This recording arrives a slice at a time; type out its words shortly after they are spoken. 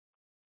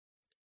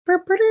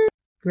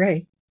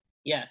Gray.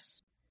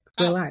 Yes.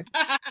 We're live.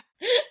 I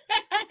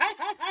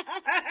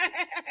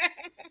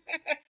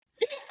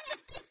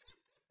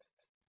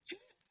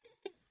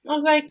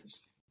was like,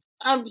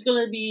 I'm just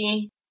going to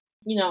be,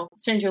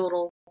 send you a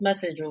little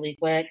message really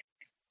quick.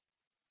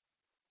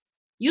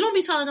 You don't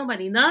be telling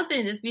nobody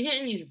nothing. Just be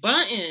hitting these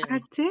buttons.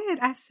 I did.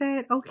 I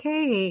said,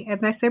 okay.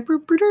 And I said, and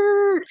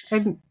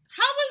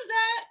how was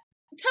that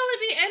telling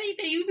me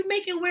anything? You be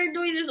making weird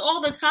noises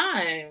all the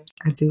time.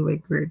 I do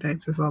make weird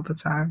noises all the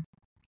time.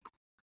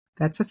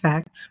 That's a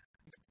fact.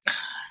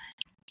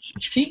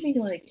 Treat me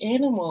like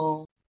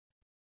animal.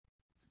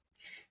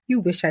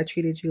 You wish I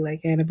treated you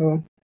like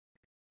animal.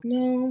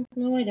 No,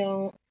 I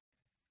don't.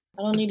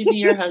 I don't need to be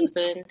your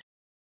husband.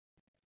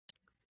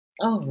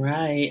 All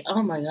right.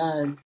 Oh my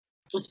God.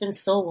 It's been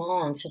so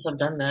long since I've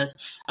done this.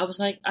 I was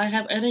like, I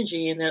have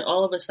energy, and then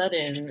all of a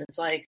sudden, it's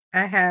like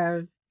I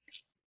have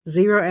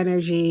zero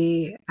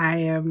energy.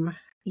 I've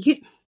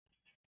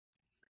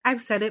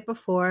said it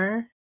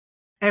before,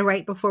 and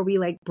right before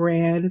we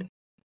brand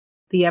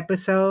the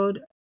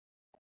episode,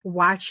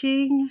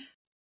 watching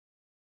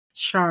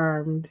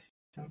Charmed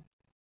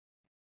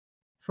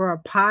for a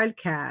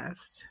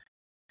podcast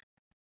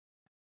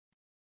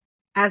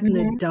as an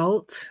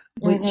adult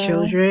with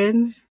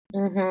children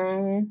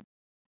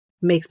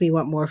makes me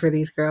want more for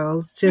these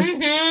girls.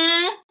 Just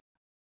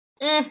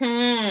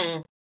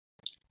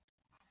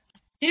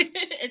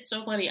It's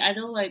so funny. I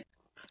know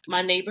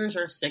my neighbors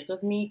are sick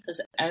of me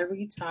because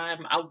every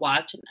time I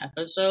watch an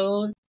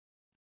episode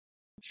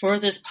for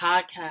this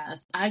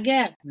podcast, I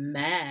get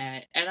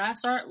mad and I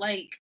start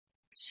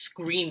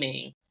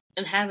screaming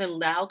and having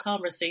loud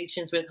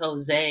conversations with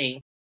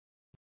Jose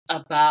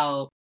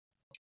about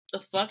the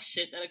fuck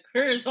shit that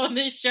occurs on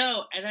this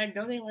show. And I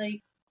know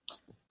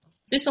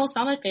this don't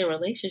sound like their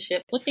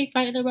relationship. What they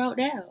fighting about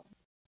now?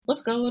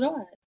 What's going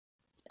on?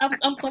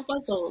 I'm so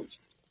puzzled.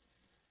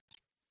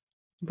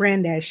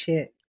 Brand that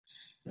shit.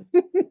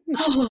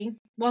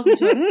 Welcome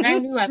to a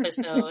brand new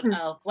episode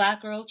of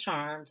Black Girl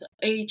Charmed,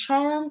 a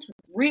Charmed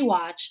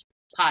rewatch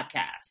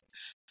podcast.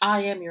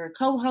 I am your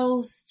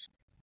co-host,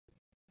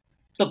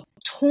 the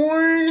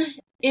torn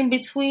in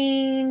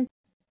between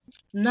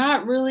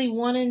not really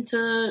wanting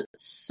to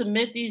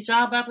submit these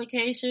job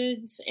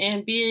applications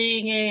and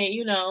being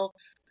a,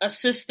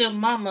 assistant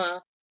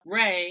mama,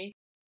 Ray,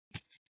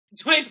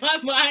 joined by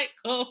my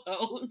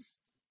co-host,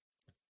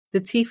 the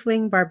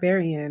Tiefling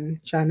Barbarian,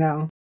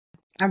 Janelle.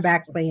 I'm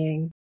back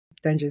playing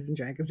Dungeons and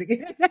Dragons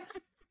again.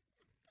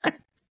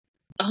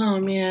 Oh,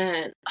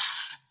 man.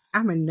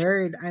 I'm a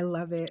nerd. I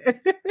love it.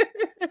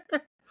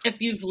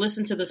 If you've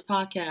listened to this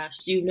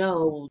podcast, you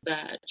know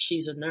that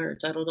she's a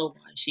nerd. I don't know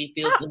why she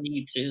feels the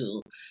need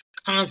to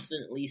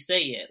constantly say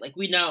it.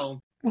 We know.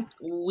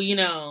 We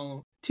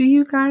know. Do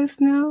you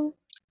guys know?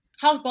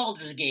 How's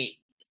Baldur's Gate?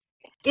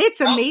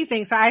 It's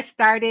amazing. So I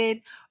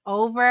started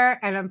over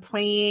and I'm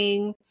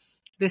playing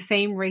the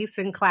same race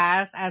and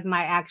class as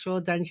my actual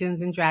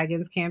Dungeons and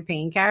Dragons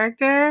campaign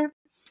character.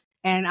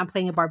 And I'm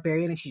playing a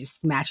barbarian and she just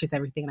smashes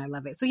everything and I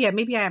love it. So yeah,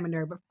 maybe I am a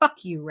nerd, but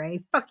fuck you, Ray.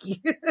 Fuck you.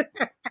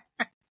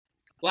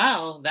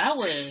 Wow, that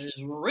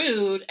was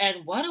rude.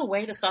 And what a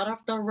way to start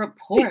off the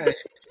report.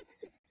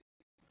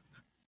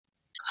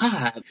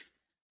 God.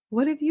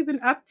 What have you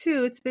been up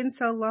to? It's been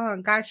so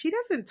long. God, she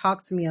doesn't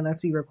talk to me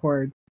unless we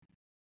record.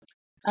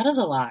 That is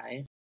a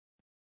lie.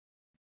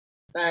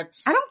 I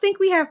don't think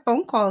we have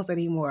phone calls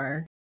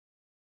anymore.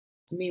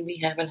 I mean, we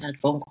haven't had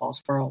phone calls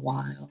for a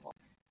while.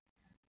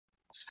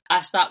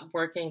 I stopped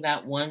working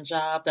that one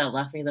job that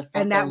left me the fuck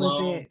alone. And that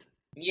was it.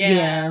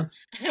 Yeah.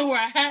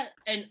 Where I had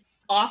an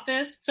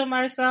office to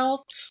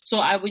myself. So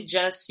I would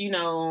just,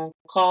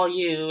 call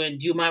you and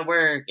do my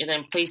work and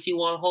then place you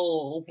on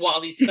hold while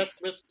these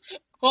customers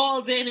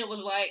called in. It was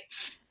like,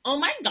 oh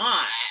my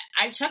God,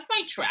 I checked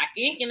my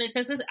tracking and it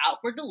says it's out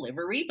for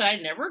delivery, but I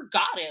never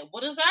got it.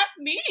 What does that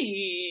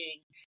mean?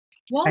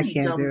 Well,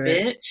 you dumb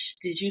bitch.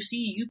 Did you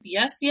see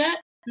UPS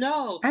yet?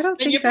 No. I don't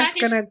think that's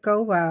going to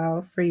go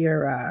well for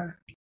your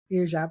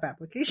job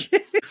application.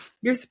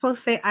 You're supposed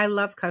to say, I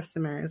love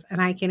customers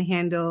and I can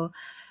handle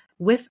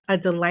with a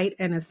delight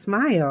and a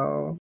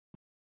smile,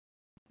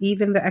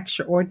 even the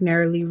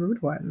extraordinarily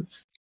rude ones.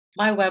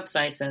 My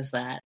website says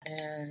that.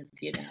 And,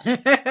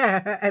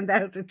 and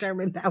that was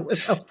determined that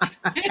was a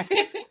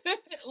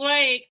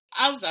lie.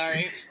 I'm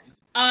sorry.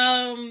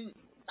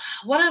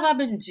 What have I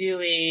been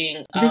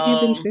doing? What have you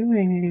been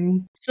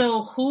doing?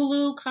 So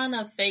Hulu kind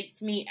of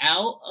faked me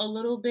out a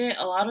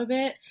lot of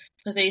it,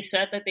 because they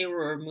said that they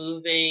were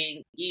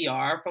removing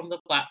ER from the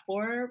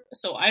platform.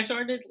 So I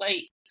started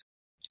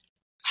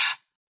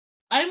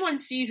I'm on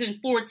season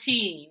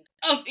 14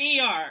 of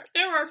ER.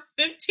 There are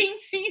 15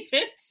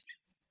 seasons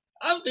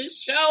of this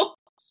show.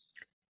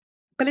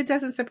 But it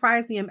doesn't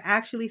surprise me. I'm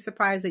actually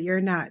surprised that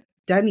you're not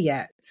done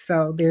yet.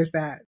 So there's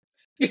that.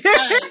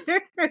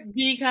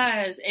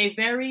 Because a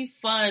very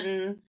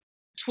fun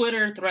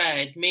Twitter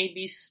thread made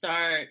me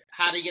start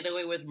How to Get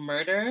Away with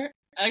Murder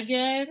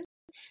again.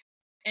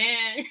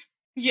 And,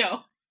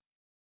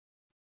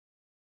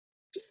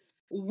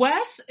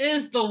 Wes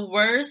is the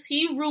worst.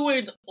 He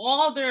ruined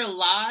all their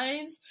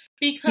lives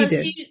because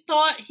he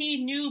thought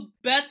he knew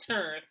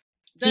better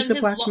than He's a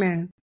black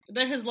man.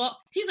 Than his law.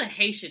 He's a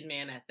Haitian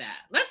man at that.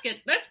 Let's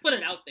put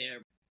it out there.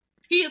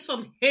 He is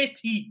from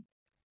Haiti.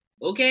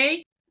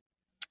 Okay?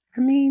 I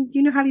mean,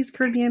 you know how these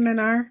Caribbean men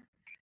are,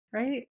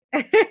 right?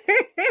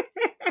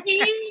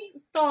 He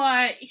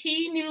thought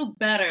he knew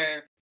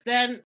better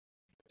than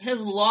his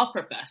law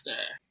professor,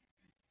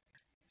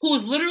 who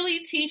was literally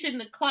teaching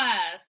the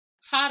class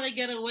how to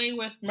get away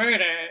with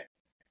murder.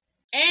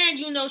 And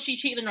you know she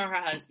cheated on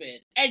her husband.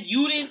 And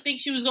you didn't think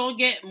she was going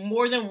to get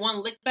more than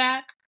one lick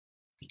back?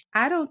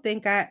 I don't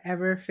think I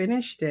ever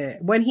finished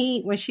it. When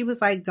she was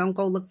like, don't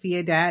go look for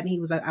your dad, and he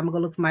was like, I'm gonna go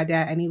look for my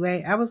dad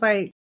anyway, I was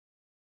like,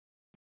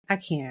 I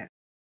can't.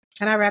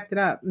 And I wrapped it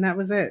up, and that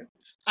was it.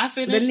 I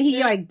finished. Didn't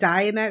he like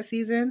die in that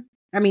season?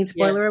 I mean,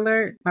 spoiler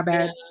alert. My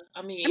bad. Yeah,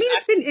 I mean,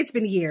 it's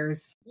been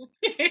years.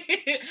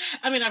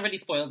 I mean, I already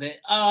spoiled it.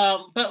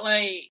 But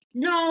like,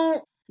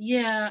 no,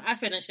 yeah, I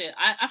finished it.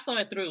 I saw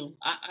it through.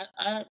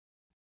 I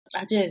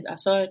did. I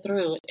saw it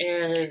through,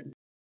 and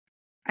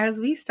as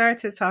we start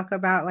to talk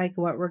about like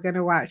what we're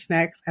gonna watch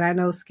next, and I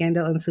know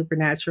Scandal and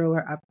Supernatural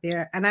are up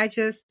there, and I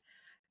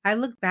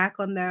look back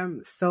on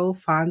them so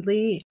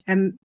fondly,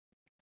 and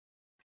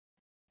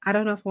I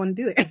don't know if I want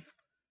to do it.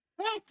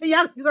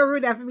 Y'all gonna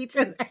ruin that for me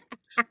too.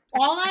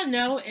 All I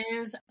know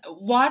is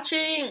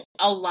watching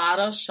a lot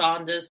of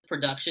Shonda's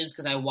productions,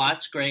 because I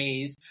watch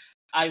Grey's,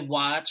 I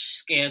watch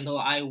Scandal,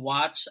 I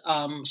watch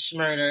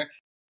Schmurder.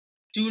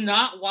 Do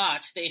not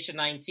watch Station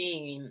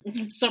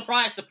 19.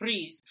 Surprise,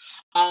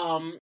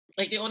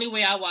 like the only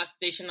way I watch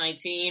Station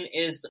 19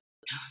 is,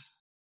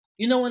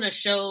 you know, when a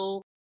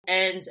show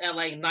ends at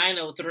like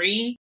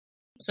 9:03.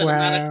 So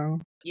wow.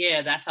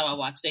 Yeah, that's how I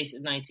watch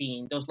Station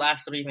 19. Those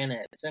last 3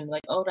 minutes, and I'm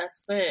like, oh,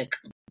 that's sick.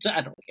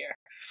 I don't care.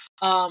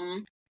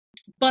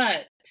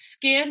 But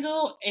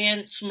Scandal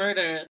and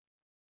Schmurder,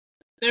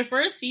 their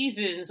first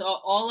seasons are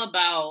all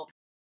about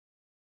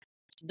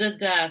the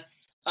death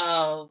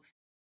of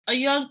a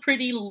young,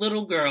 pretty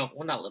little girl.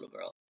 Well, not little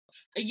girl.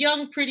 A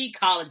young, pretty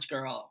college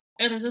girl.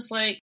 And it's just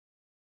like,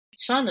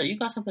 Shonda, you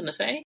got something to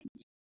say?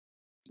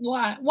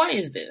 Why? Why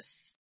is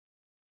this?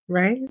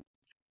 Right?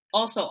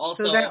 Also.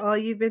 So is that all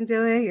you've been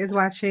doing is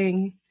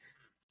watching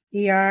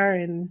ER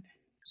and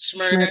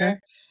Schmurder?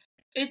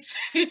 It's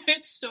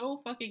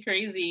so fucking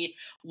crazy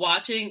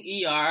watching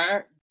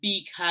ER,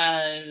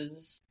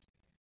 because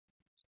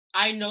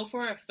I know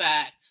for a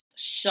fact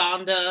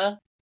Shonda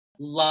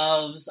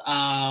loves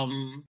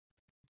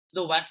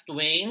The West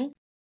Wing,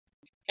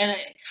 and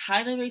it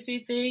kind of makes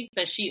me think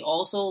that she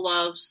also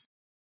loves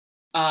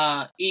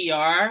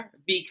ER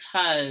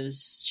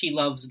because she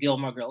loves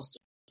Gilmore Girls.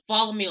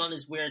 Follow me on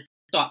this weird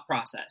thought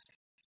process.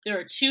 There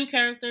are two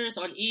characters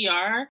on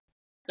ER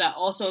that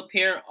also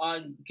appear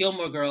on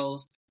Gilmore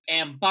Girls,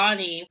 and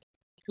Bonnie,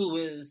 who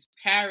is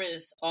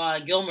Paris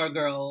on Gilmore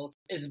Girls,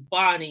 is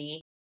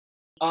Bonnie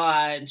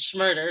on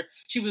Schmurder.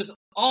 She was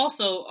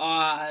also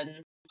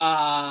on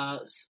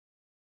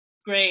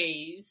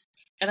Grey's,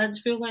 and I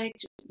just feel like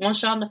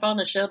once Shonda found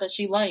a show that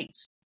she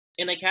liked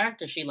and a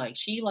character she liked,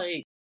 she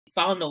like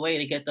found a way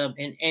to get them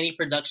in any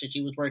production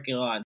she was working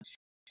on,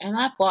 and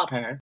I applaud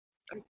her.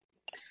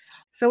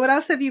 So what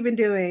else have you been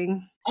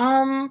doing?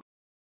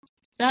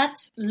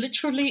 That's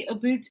literally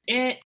about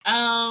it.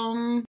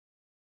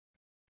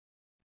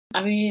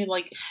 I mean,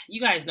 like,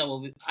 you guys know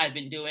what I've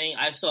been doing.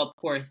 I saw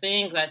Poor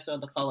Things. I saw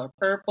The Color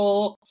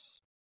Purple.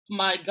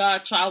 My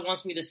godchild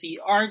wants me to see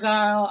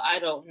Argyle. I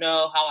don't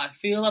know how I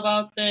feel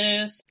about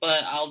this,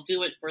 but I'll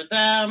do it for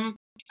them.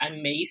 I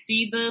may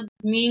see the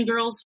Mean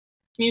Girls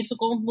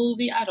musical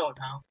movie. I don't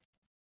know.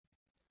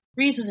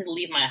 Reasons to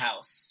leave my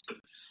house.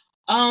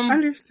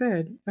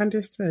 Understood.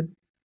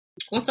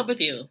 What's up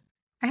with you?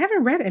 I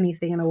haven't read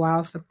anything in a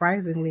while,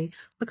 surprisingly,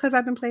 because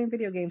I've been playing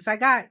video games. So I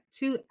got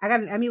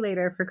an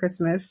emulator for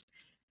Christmas.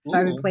 So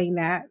I've been playing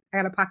that. I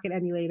got a pocket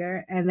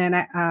emulator. And then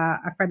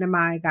a friend of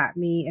mine got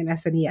me an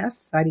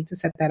SNES. So I need to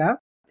set that up.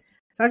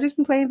 So I've just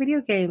been playing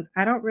video games.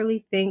 I don't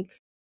really think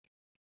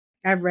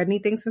I've read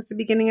anything since the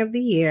beginning of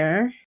the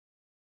year.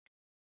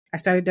 I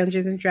started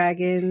Dungeons and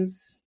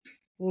Dragons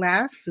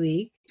last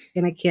week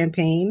in a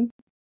campaign.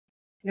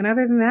 And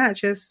other than that,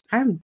 just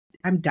I'm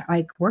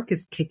like, work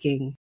is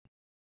kicking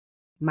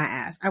my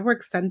ass. I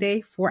work Sunday,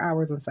 4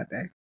 hours on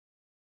Sunday.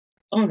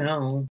 Oh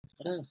no.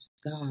 Oh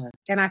God.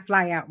 And I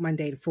fly out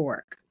Monday for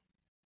work.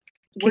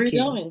 Where are you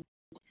going?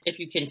 If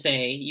you can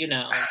say, you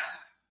know,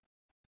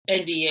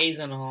 NDAs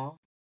and all.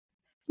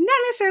 Not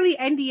necessarily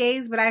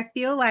NDAs, but I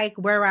feel like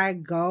where I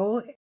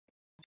go,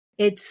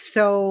 it's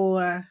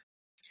so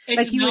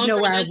like you would know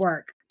where I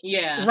work.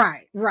 Yeah.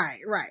 Right.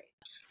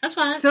 That's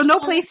fine. So no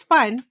place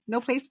fun.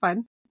 No place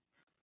fun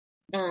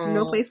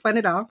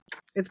at all.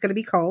 It's gonna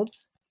be cold.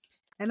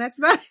 And that's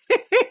about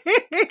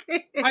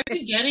it. Are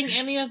you getting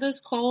any of this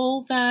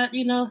cold that,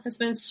 you know, has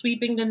been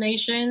sweeping the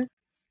nation?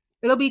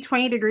 It'll be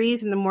 20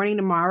 degrees in the morning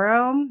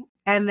tomorrow.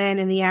 And then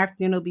in the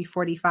afternoon, it'll be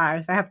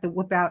 45. So I have to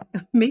whip out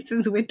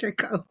Mason's winter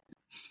coat.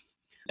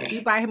 We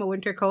buy him a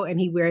winter coat and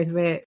he wears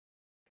it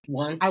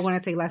once. I want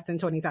to say less than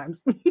 20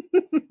 times,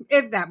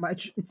 if that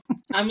much.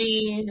 I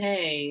mean,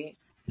 hey,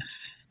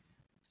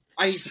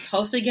 are you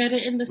supposed to get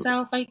it in the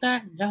South like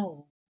that?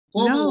 No.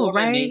 Global warming,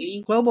 right?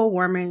 baby. Global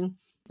warming.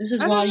 This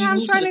is why you I'm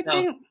move to trying the to South.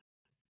 think.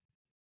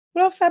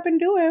 What else I've been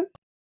doing?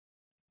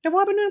 Have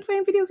I been doing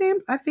playing video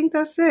games? I think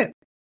that's it.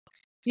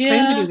 Yeah.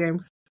 Playing video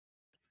games.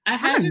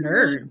 I'm a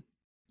nerd.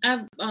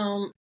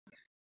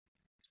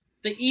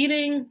 The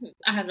eating,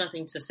 I have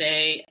nothing to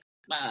say.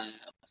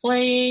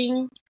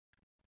 Playing,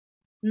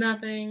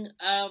 nothing.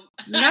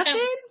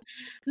 Nothing?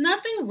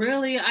 Nothing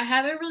really. I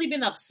haven't really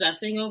been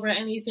obsessing over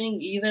anything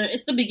either.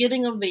 It's the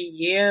beginning of the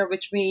year,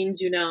 which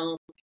means,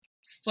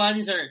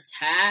 funds are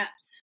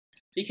tapped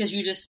because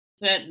you just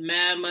spent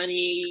mad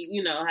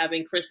money,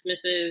 having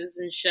Christmases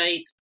and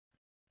shite.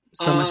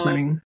 So much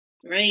money.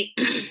 Right?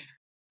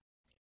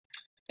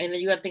 And then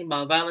you got to think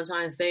about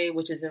Valentine's Day,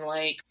 which is in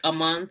like a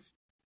month.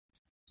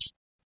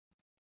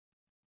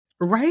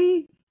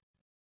 Right?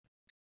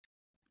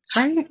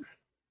 I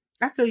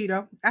feel you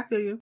though. I feel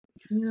you.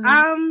 Yeah.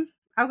 I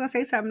was gonna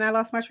say something. I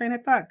lost my train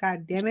of thought.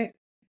 God damn it.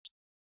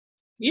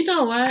 You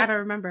know what? I don't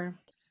remember.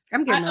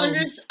 I'm getting old.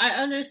 I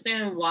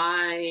understand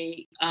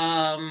why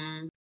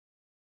The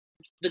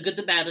Good,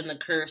 the Bad, and the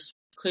Curse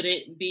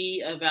couldn't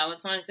be a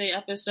Valentine's Day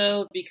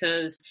episode,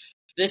 because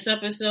this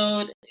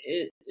episode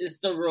is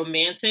the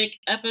romantic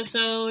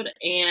episode,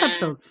 and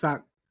This episode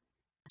sucked.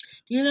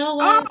 You know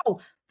what? Oh,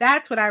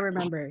 that's what I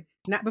remember.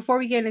 Not before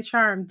we get into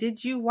Charm.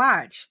 Did you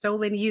watch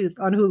Stolen Youth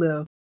on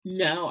Hulu?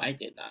 No, I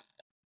did not.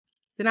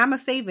 Then I'm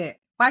gonna save it.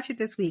 Watch it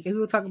this week, and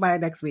we will talk about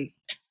it next week.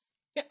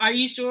 Are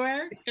you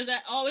sure? Because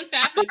that always I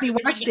happens. thought you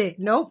watched it.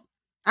 Nope.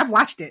 I've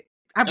watched it.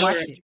 I've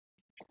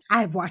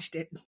watched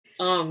it.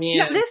 Oh man,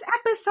 no, this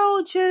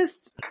episode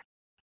just.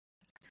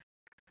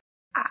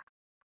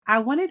 I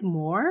wanted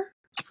more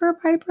for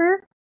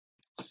Piper.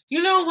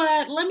 You know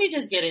what? Let me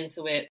just get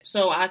into it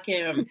so I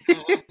can.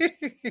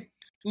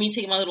 Me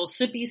take my little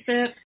sippy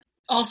sip.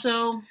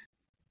 Also,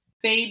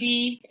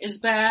 Baby is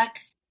back.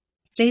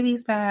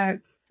 Baby's back.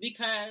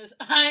 Because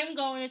I'm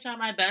going to try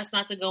my best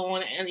not to go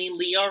on any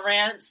Leo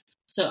rants.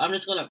 So I'm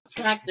just going to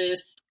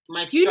practice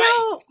my strike.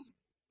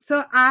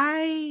 So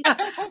I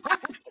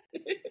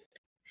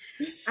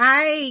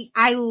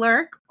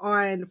lurk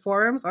on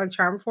forums, on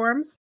charm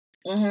forums.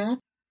 Mm-hmm.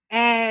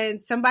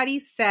 And somebody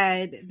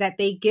said that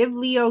they give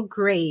Leo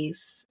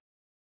grace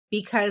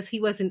because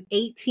he was an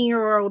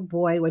 18-year-old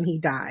boy when he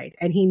died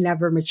and he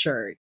never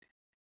matured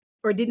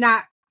or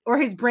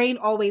his brain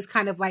always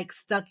kind of like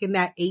stuck in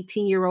that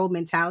 18-year-old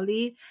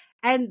mentality.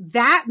 And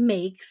that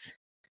makes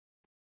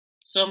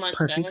so much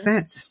perfect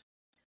sense.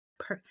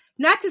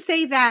 Not to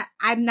say that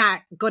I'm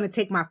not going to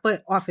take my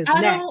foot off his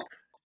neck.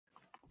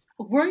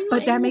 Were you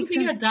able to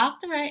be a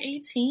doctor at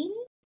 18?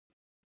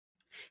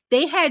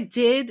 They had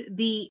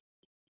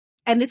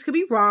and this could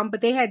be wrong,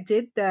 but they had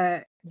he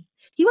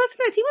was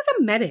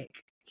a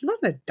medic. He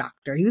wasn't a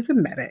doctor. He was a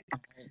medic.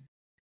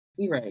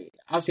 You're right.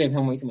 I'll give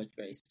him way too much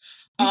grace.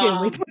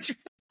 Way too much.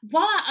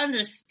 While I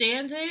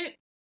understand it,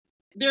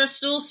 there are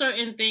still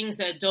certain things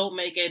that don't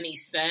make any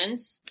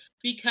sense,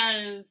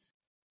 because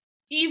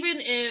even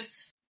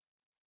if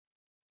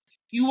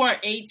you are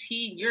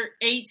 18, you're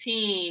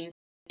 18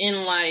 in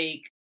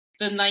like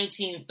the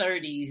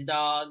 1930s,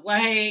 dog.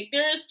 Like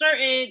there's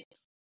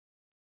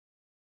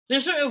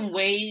certain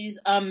ways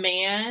a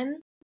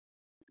man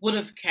would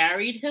have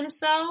carried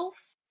himself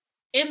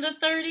in the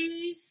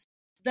 30s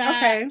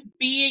that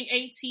being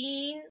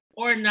 18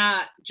 or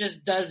not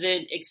just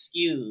doesn't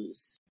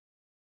excuse.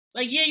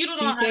 Like, yeah, you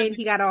don't know how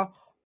he got a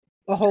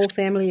whole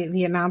family in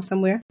Vietnam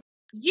somewhere?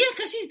 Yeah,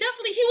 because he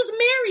was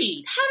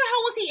married. How the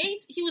hell was he 18?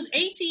 He was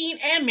 18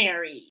 and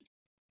married.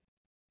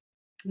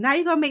 Now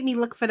you're going to make me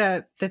look for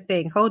the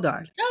thing. Hold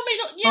on.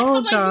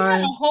 Hold on. You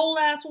had a whole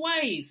ass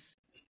wife.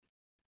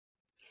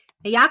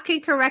 And y'all can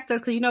correct us,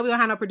 because we don't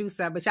have no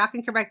producer, but y'all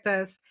can correct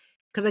us.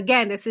 Because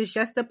again, this is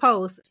just a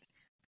post.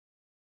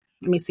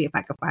 Let me see if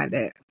I can find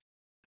it.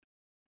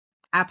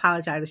 I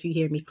apologize if you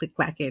hear me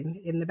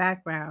click-clacking in the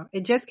background.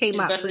 It just came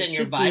up. Better than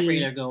your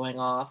vibrator going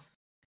off.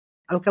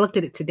 Okay, I looked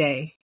at it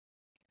today.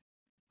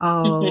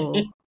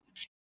 Oh.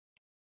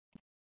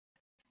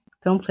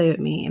 Don't play with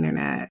me,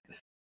 internet.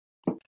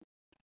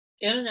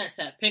 Internet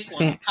said pick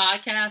one.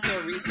 Podcast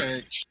or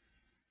research.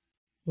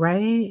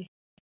 Right?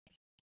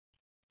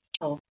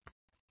 Oh.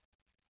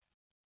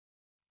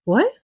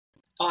 What?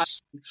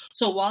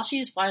 So while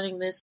she's finding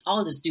this,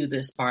 I'll just do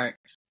this part.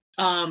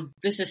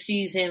 This is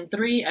season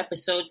 3,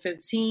 episode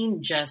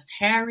 15, Just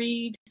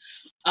Harried.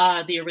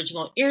 The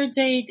original air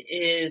date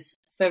is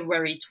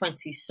February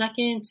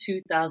 22nd,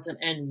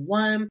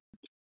 2001.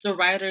 The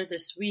writer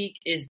this week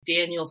is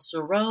Daniel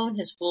Cerrone.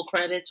 His full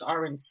credits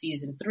are in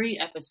season 3,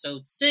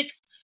 episode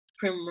 6,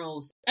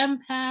 Primrose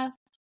Empath.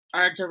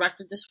 Our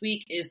director this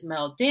week is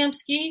Mel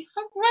Damsky.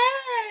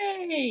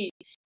 Hooray!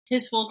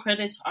 His full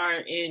credits are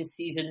in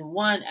season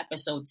 1,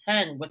 episode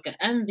 10, Wicca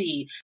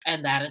Envy,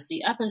 and that is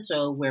the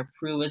episode where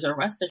Prue is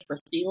arrested for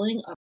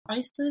stealing a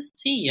priceless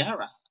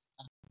tiara.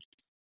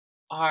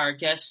 Our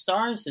guest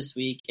stars this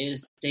week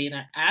is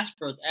Dana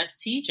Ashbrook as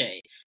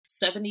TJ.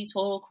 70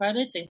 total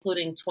credits,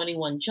 including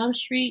 21 Jump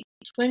Street,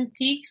 Twin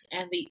Peaks,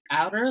 and The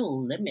Outer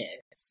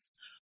Limits.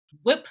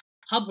 Whip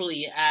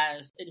Hubley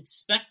as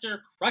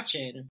Inspector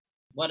Crutchin.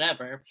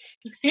 Whatever.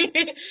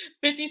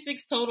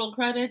 56 total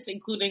credits,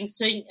 including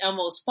St.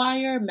 Elmo's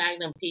Fire,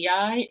 Magnum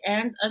P.I.,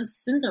 and A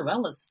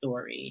Cinderella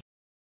Story.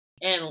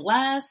 And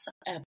last,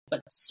 but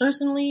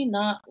certainly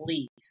not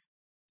least,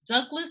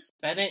 Douglas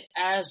Bennett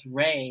as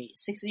Ray.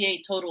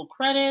 68 total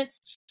credits,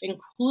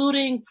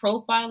 including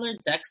Profiler,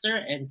 Dexter,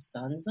 and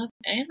Sons of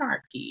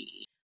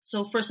Anarchy.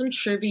 So for some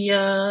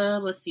trivia,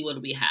 let's see, what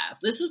do we have?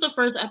 This is the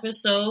first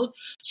episode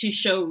to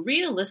show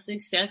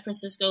realistic San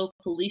Francisco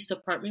Police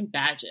Department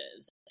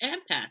badges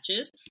and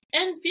patches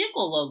and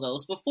vehicle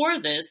logos. Before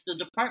this, the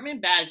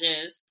department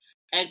badges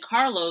and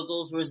car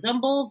logos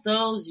resemble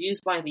those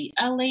used by the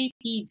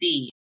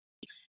LAPD.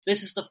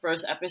 This is the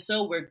first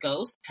episode where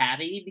Ghost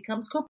Patty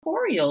becomes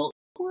corporeal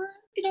for,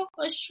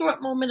 a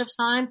short moment of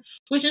time,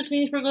 which just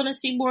means we're going to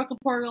see more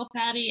corporeal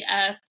Patty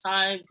as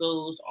time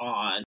goes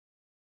on.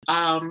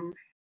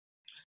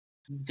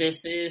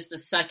 This is the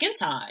second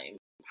time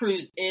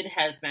Prue's id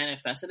has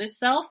manifested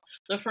itself.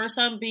 The first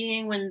time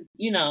being when,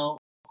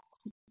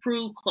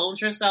 Prue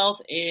clones herself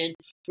in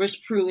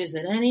Which Prue Is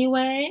It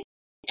Anyway?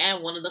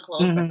 And one of the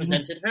clones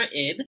represented her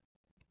id.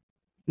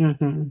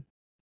 Mm-hmm.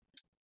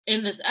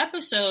 In this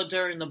episode,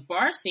 during the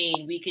bar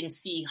scene, we can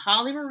see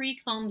Holly Marie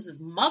Combs'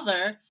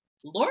 mother,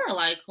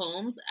 Lorelai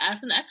Combs,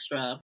 as an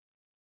extra.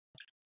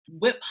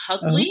 Whip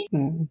Hugley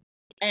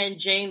and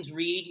James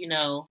Reed,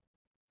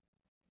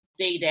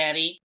 Day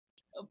Daddy,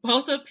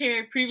 both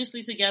appeared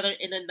previously together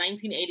in the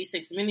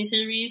 1986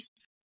 miniseries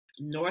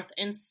North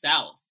and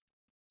South.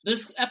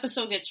 This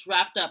episode gets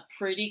wrapped up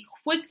pretty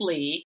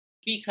quickly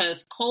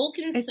because Cole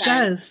can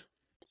sense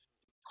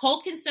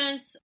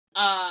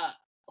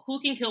who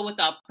can kill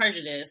without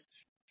prejudice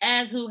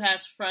and who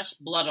has fresh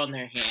blood on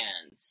their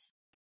hands,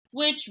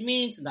 which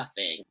means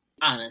nothing,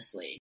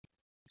 honestly.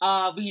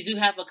 We do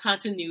have a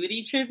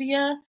continuity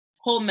trivia.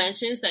 Cole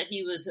mentions that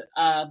he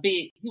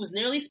was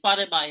nearly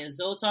spotted by a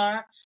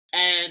Zotar,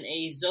 and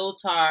a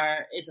Zotar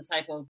is a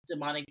type of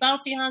demonic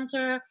bounty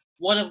hunter,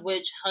 one of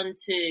which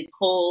hunted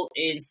Cole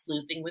in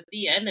sleuthing with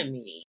the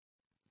enemy.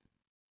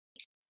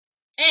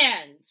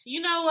 And, you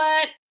know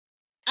what?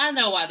 I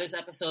know why this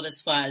episode is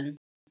fun.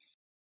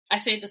 I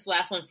saved this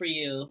last one for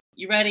you.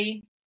 You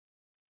ready?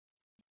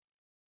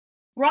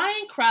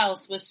 Brian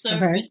Krause was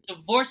served with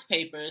divorce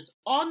papers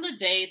on the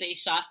day they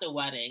shot the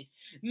wedding,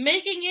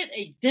 making it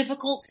a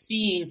difficult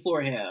scene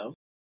for him.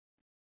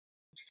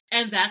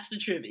 And that's the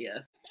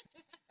trivia.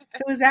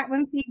 So is that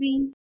when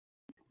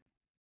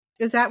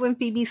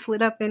Phoebe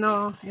slid up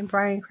in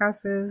Brian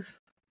Krause's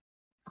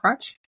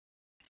crotch?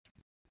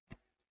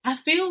 I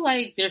feel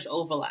like there's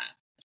overlap.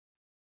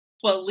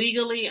 But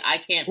legally, I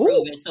can't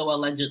prove it, so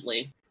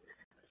allegedly.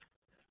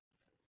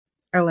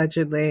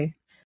 Allegedly.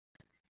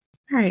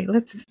 All right,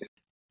 let's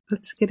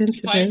get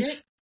into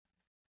this.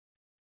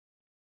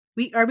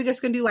 Are we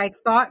just gonna do like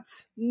thoughts?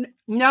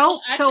 No.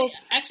 Actually,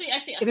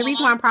 the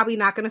reason why I'm probably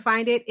not gonna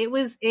find it. It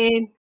was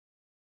in.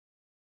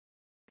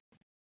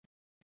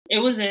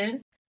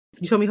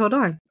 You told me hold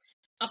on.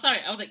 I'm sorry.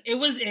 I was like, it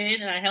was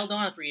in, and I held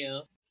on for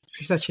you.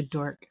 You're such a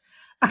dork.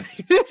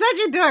 You're such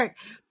a dork.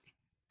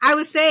 I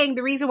was saying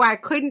the reason why I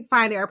couldn't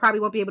find it, or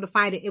probably won't be able to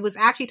find it, it was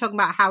actually talking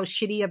about how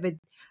shitty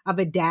of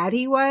a dad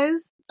he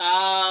was.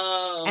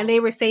 Oh. And they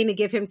were saying to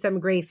give him some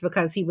grace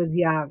because he was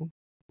young.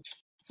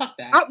 Fuck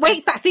that. Oh,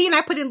 wait. See, and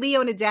I put in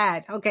Leo and a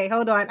dad. Okay,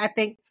 hold on.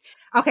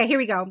 Okay, here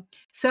we go.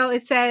 So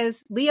it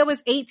says Leo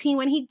was 18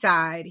 when he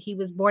died. He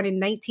was born in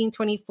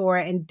 1924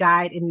 and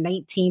died in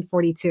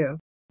 1942.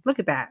 Look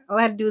at that. All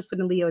I had to do was put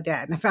in Leo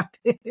dad and I found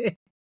it.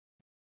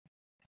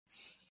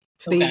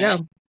 So there you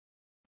go.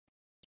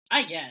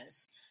 I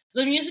guess.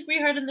 The music we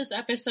heard in this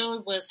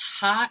episode was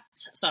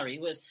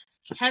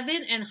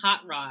Heaven and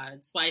Hot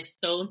Rods by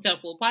Stone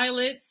Temple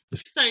Pilots.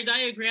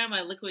 Diagram by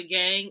Liquid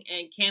Gang,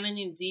 and Canon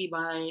in D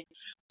by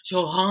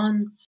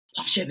Johann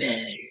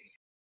Pochebel.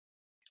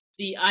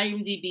 The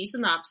IMDb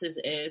synopsis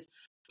is: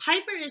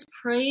 Piper is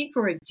praying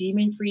for a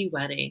demon-free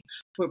wedding,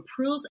 where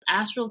Prue's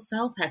astral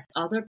self has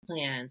other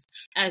plans,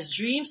 as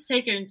dreams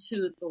take her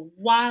into the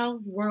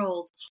wild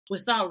world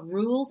without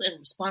rules and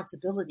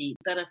responsibility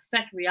that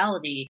affect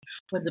reality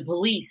when the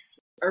police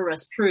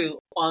arrest Prue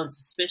on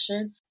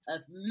suspicion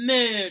of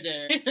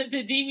murder.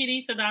 The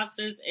DVD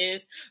synopsis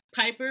is: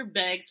 Piper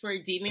begs for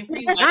a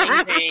demon-free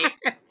wedding day,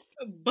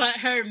 but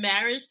her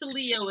marriage to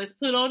Leo is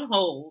put on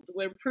hold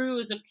when Prue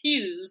is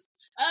accused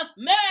of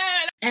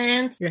murder.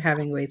 And you're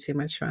having way too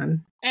much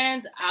fun.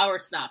 And our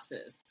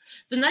synopsis.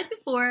 The night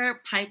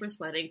before Piper's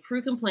wedding,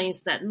 Prue complains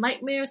that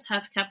nightmares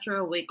have kept her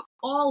awake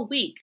all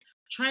week.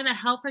 Trying to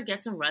help her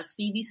get some rest,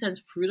 Phoebe sends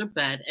Prue to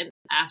bed, and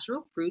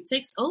Astral Prue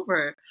takes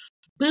over,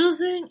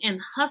 boozing and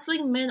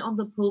hustling men on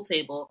the pool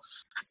table.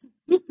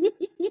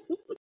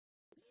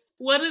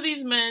 One of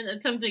these men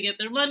attempt to get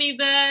their money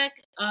back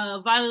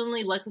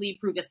violently. Luckily,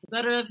 Prue gets the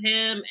better of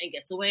him and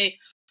gets away.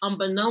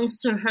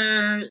 Unbeknownst to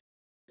her,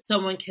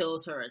 Someone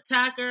kills her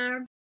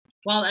attacker.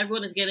 While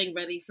everyone is getting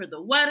ready for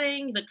the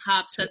wedding, the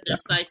cops set their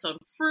sights on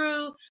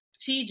Prue.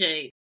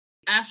 TJ,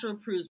 Astral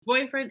Prue's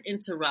boyfriend,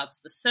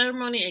 interrupts the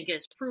ceremony and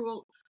gets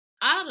Prue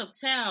out of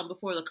town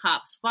before the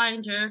cops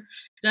find her.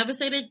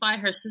 Devastated by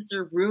her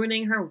sister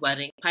ruining her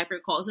wedding, Piper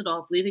calls it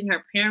off, leaving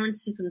her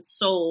parents to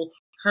console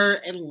her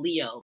and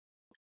Leo.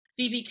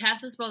 Phoebe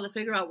casts a spell to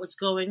figure out what's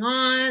going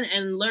on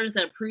and learns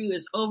that Prue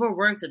is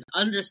overworked and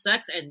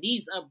undersexed and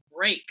needs a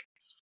break.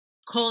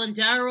 Cole,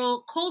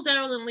 Daryl,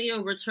 and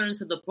Leo return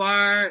to the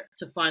bar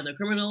to find the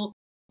criminal.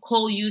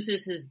 Cole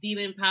uses his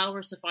demon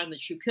powers to find the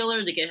true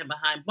killer to get him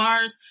behind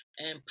bars,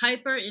 and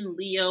Piper and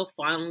Leo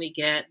finally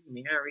get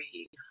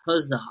married.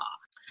 Huzzah.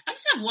 I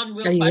just have one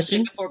real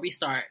question before we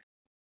start.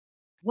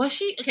 Was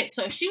she... Okay,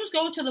 so if she was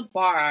going to the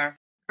bar...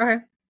 Okay.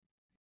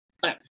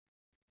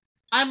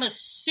 I'm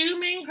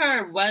assuming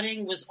her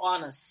wedding was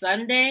on a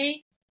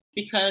Sunday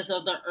because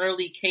of the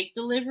early cake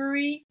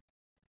delivery.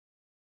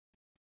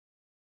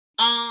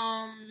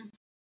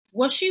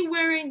 Was she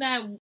wearing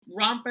that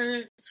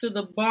romper to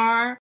the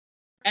bar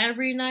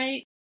every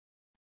night?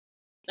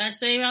 That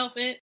same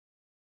outfit?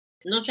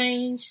 No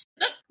change?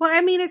 Well, I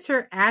mean, it's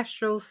her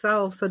astral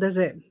self, so does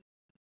it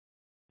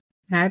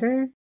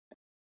matter?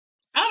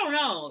 I don't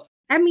know.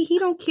 I mean, he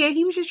don't care.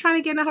 He was just trying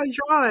to get in her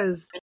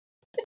drawers.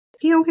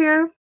 He don't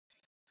care.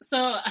 So,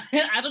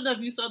 I don't know if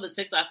you saw the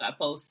TikTok I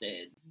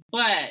posted,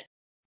 but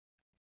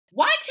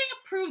why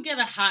can't Prue get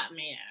a hot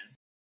man?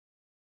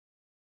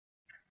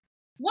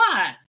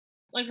 Why?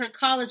 Like her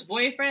college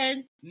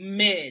boyfriend?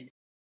 Mid.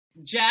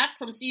 Jack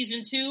from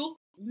season 2?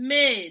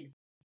 Mid.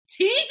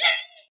 TJ?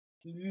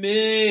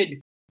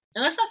 Mid.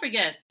 And let's not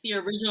forget the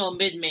original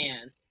mid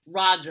man,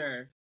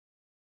 Roger.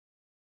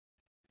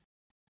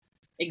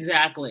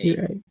 Exactly.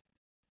 Right.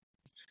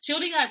 She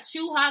only got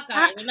 2 hot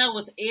guys, and that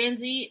was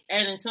Andy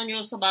and Antonio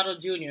Sabato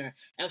Jr.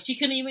 And she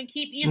couldn't even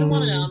keep either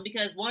one of them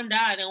because one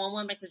died and one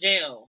went back to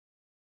jail.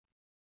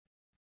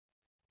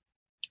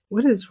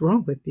 What is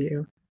wrong with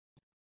you?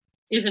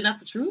 Is it not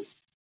the truth?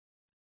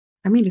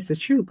 I mean, it's the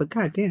truth, but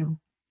goddamn.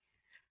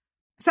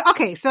 So,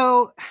 okay,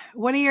 so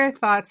what are your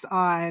thoughts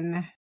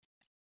on,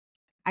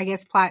 I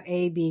guess, plot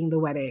A being the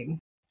wedding?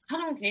 I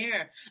don't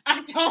care.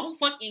 I don't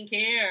fucking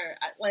care.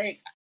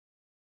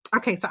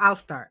 Okay, so I'll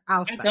start.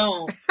 I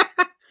don't.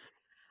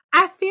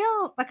 I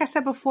feel, like I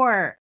said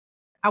before,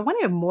 I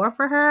wanted more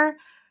for her.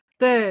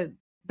 The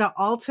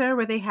altar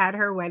where they had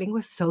her wedding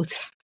was so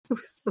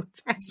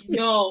tiny.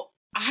 Yo,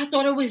 I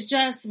thought it was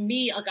just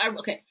me.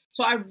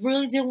 So I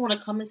really didn't want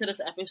to come into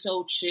this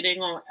episode shitting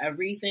on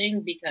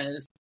everything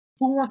because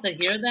who wants to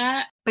hear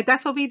that? But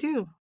that's what we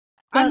do.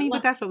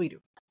 But that's what we do,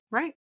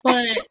 right?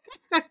 But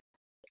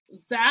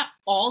that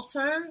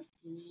altar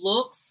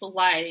looks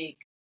like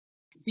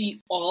the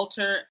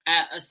altar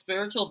at a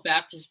spiritual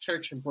Baptist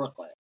church in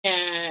Brooklyn.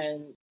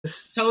 And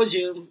told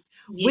you.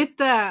 With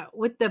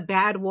the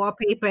bad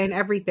wallpaper and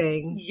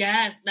everything.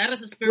 Yes, that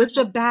is a spiritual. With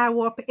the bad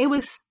wallpaper. It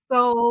was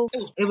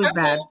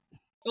bad.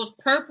 It was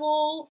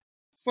purple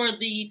for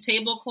the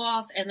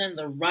tablecloth, and then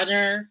the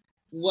runner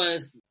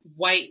was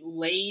white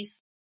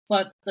lace,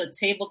 but the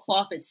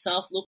tablecloth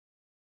itself looked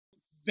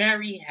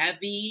very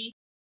heavy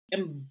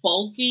and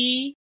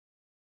bulky.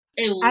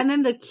 And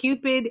then the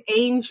Cupid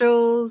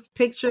angels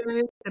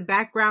picture, the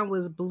background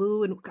was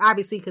blue, and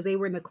obviously because they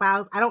were in the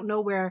clouds. I don't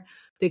know where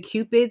the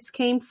Cupids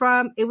came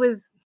from. It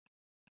was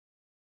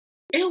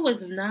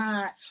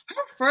not.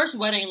 Her first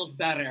wedding looked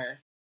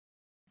better.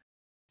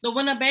 The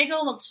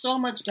Winnebago looked so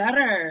much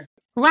better.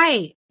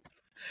 Right.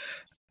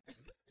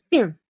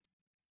 Here.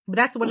 But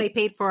that's the one they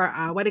paid for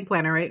a wedding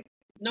planner, right?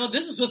 No,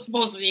 this was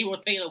supposed to be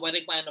what they paid a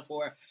wedding planner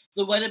for.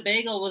 The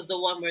Winnebago was the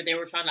one where they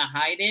were trying to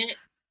hide it.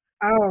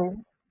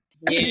 Oh.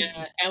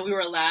 Yeah, and we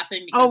were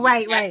laughing because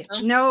right.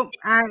 No,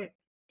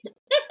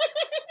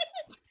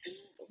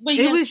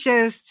 it was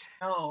just.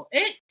 No,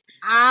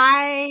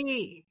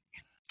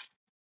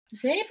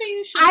 Maybe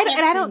you should.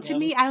 I don't. To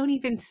me, I don't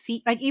even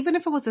see. Like, even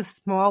if it was a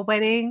small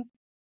wedding,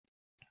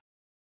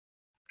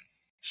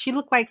 she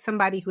looked like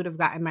somebody who would have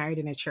gotten married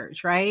in a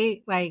church,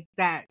 right? Like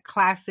that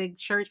classic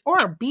church or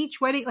a beach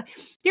wedding. Like,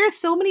 there's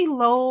so many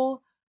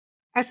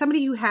as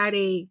somebody who had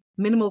a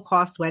minimal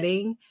cost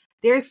wedding.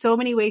 There's so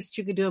many ways that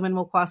you could do a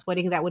minimal cost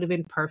wedding that would have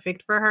been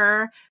perfect for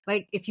her.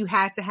 Like, if you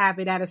had to have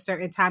it at a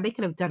certain time, they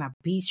could have done a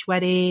beach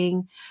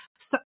wedding.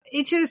 So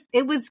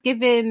it was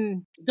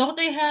given. Don't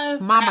they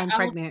have Mom, I'm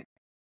pregnant.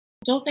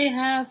 Don't they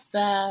have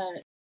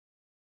that?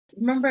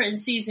 Remember in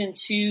season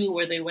 2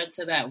 where they went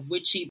to that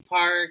witchy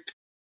park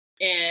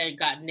and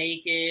got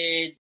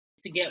naked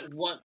to get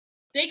what?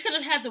 They could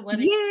have had the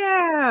wedding.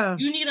 Yeah.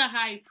 You need a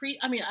high priest.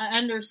 I mean, I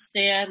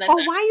understand that.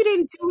 Oh, why you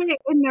didn't do it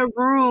in the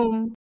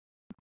room?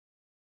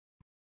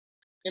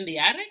 In the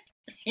attic?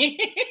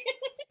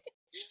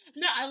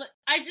 No,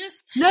 I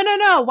just... No.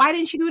 Why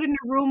didn't you do it in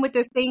the room with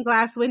the stained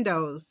glass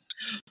windows?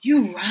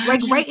 You right.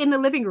 Like right in the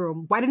living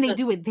room. Why didn't they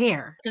do it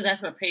there? Because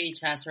that's where Paige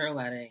has her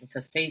wedding.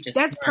 Because Paige is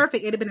That's smart.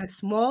 perfect. It'd have been a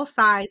small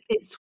size.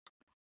 Is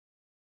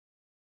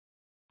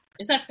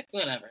that...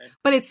 Whatever.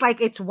 But it's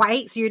like, it's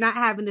white, so you're not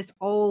having this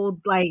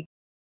old, like...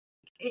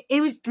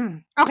 it was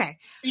okay.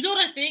 You know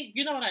what I think?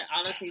 You know what I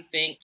honestly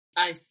think?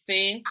 I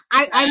think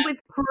I'm with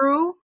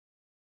Prue.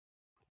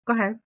 Go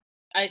ahead.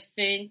 I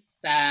think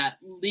that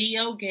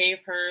Leo gave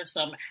her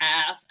some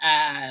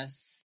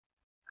half-ass,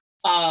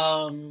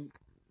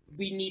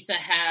 we need to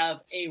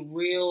have a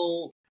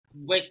real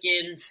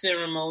Wiccan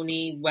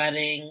ceremony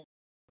wedding.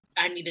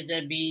 I needed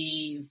to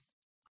be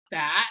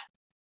that.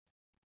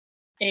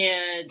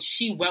 And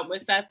she went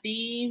with that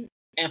theme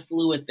and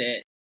flew with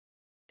it.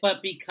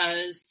 But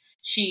because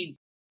she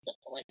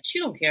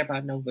don't care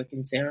about no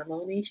Wiccan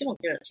ceremony. She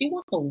don't care. She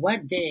wants a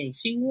wedding.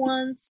 She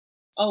wants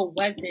a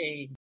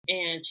wedding.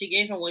 And she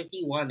gave him what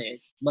he wanted,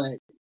 but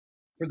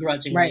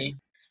begrudgingly. Right.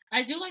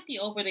 I do like the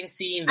opening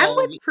scene, though. I'm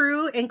with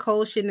Prue, and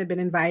Cole shouldn't have been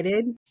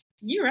invited.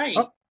 You're right.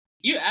 Oh.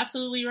 You're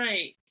absolutely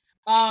right.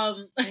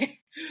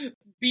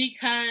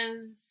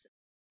 Because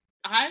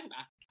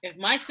if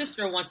my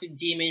sister wants a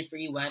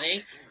demon-free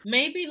wedding,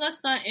 maybe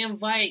let's not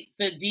invite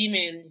the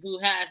demon who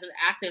has an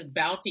active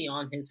bounty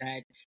on his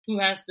head, who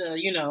has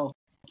to,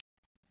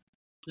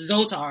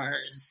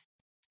 Zotars.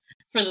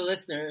 For the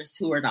listeners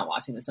who are not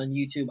watching this on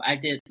YouTube, I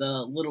did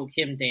the Little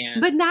Kim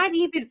dance. But I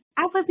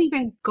wasn't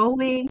even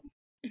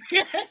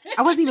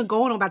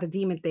going on about the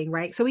demon thing,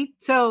 right?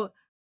 So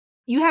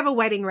you have a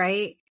wedding,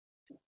 right?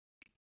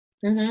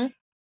 Mm-hmm.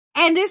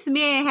 And this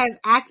man has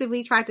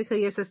actively tried to kill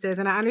your sisters,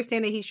 and I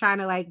understand that he's trying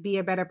to be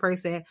a better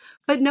person.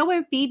 But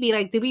knowing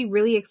Phoebe, do we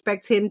really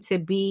expect him to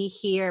be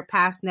here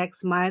past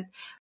next month?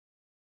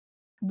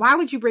 Why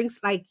would you bring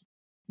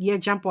your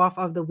jump off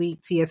of the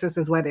week to your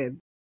sister's wedding?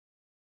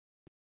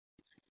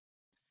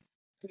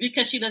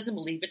 Because she doesn't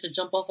believe it to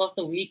jump off of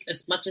the week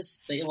as much as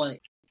they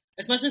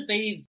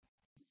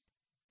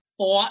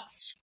fought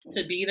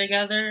to be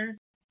together.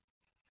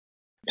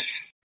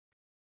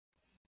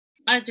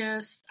 I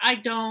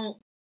don't.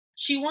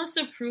 She wants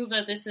to prove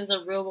that this is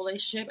a real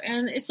relationship,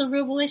 and it's a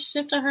real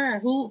relationship to her.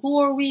 Who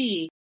are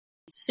we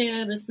to say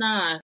that it's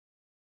not?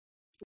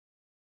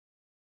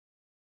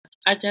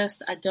 I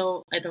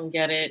don't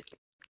get it.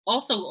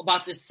 Also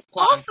about this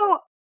plot.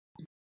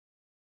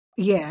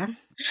 Yeah.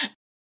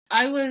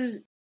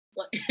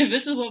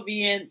 This is what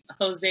me and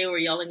Jose were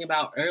yelling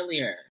about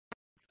earlier.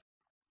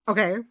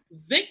 Okay.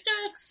 Victor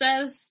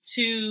says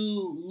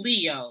to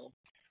Leo,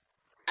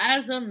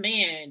 as a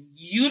man,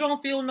 you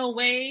don't feel no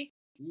way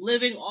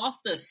living off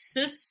the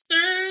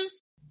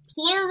sisters,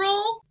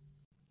 plural?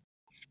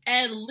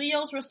 And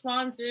Leo's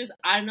response is,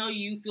 I know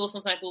you feel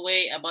some type of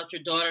way about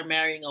your daughter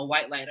marrying a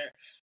white lighter.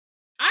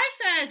 I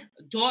said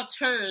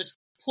daughters,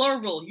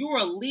 plural. You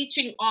are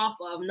leeching off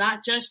of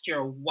not just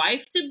your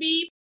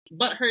wife-to-be,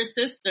 but her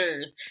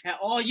sisters. And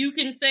all you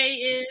can say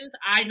is,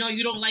 I know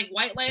you don't like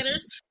white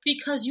lighters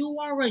because you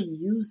are a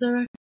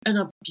user, an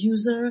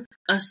abuser,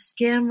 a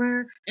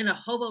scammer, and a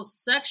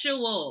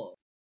homosexual.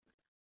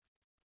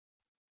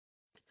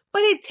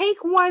 But it take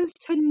one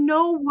to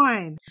know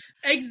one.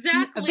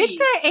 Exactly.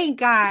 Victor ain't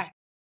got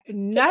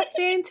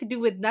nothing to do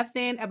with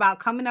nothing about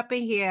coming up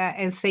in here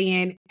and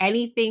saying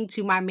anything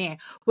to my man.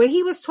 When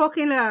he was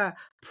talking to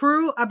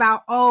Prue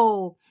about,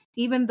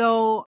 even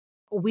though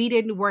we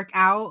didn't work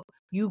out,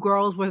 you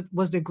girls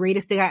was the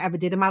greatest thing I ever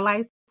did in my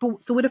life. So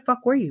where the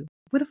fuck were you?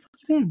 Where the fuck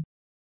you been?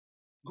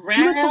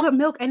 You went to get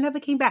milk and never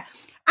came back.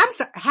 I'm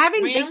sorry.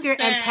 Having Victor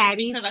and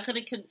Patty,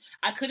 because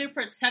I couldn't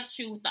protect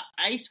you with the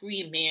ice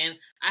cream, man.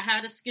 I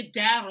had to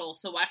skedaddle,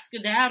 so I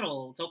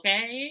skedaddled.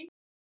 Okay,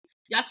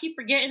 y'all keep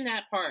forgetting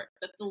that part.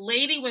 That the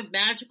lady with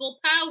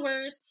magical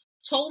powers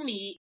told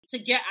me to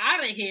get out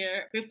of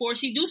here before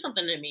she do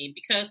something to me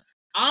because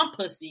I'm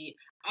pussy.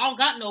 I don't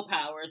got no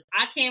powers.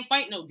 I can't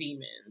fight no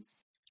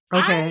demons.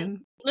 Okay.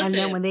 And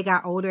then when they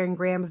got older and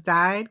Grams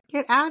died,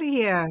 get out of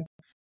here.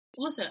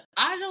 Listen,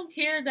 I don't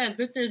care that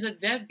Victor's a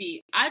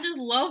deadbeat. I just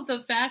love the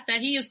fact that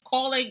he is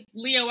calling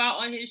Leo out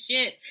on his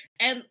shit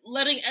and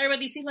letting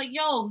everybody see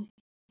yo,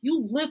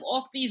 you live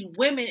off these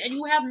women and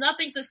you have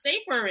nothing to say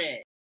for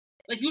it.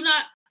 You're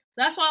not,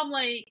 that's why I'm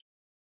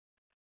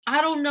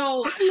I don't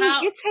know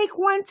how. It take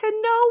one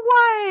to know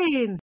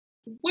one.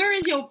 Where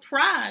is your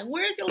pride?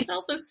 Where is your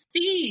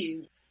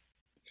self-esteem?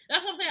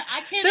 That's what I'm saying.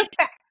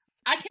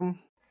 I can't.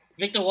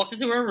 Victor walked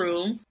into her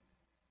room.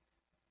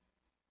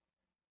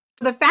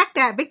 The fact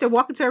that Victor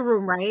walked into her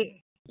room,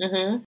 right?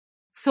 Mm-hmm.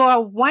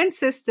 Saw one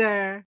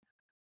sister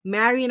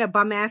marrying a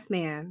bum-ass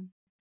man.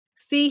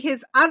 See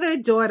his other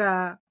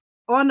daughter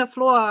on the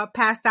floor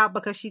passed out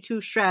because she's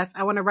too stressed.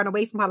 I want to run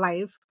away from her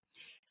life.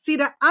 See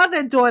the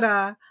other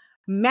daughter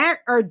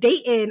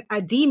dating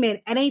a demon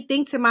and ain't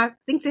think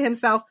to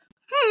himself,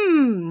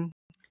 maybe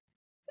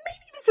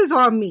this is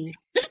on me.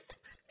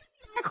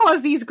 I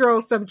caused these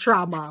girls some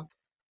trauma.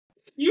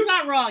 You're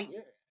not wrong.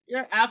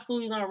 You're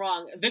absolutely not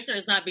wrong. Victor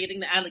is not beating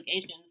the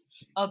allegations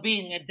of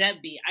being a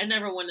deadbeat. I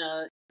never want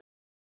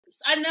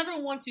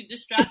to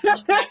distract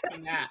the fact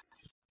from that.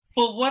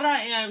 But what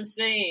I am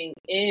saying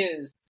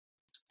is,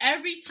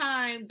 every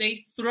time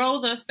they throw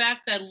the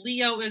fact that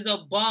Leo is a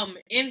bum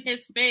in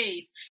his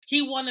face,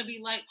 he want to be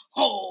like,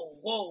 "Oh,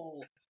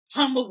 whoa,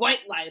 I'm a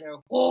white lighter.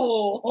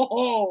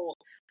 Oh."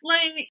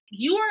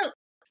 You are.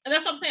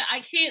 That's what I'm saying.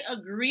 I can't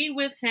agree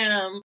with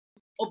him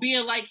or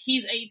being like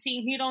he's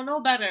 18, he don't know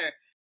better.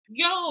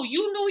 Yo,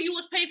 you knew you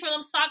was paid for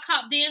them sock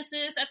hop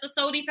dances at the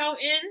Sodi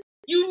fountain.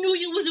 You knew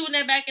you was doing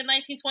that back in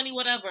 1920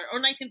 whatever or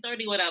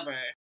 1930 whatever.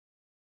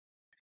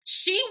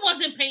 She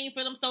wasn't paying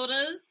for them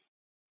sodas.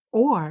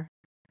 Or.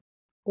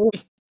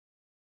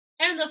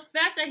 And the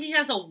fact that he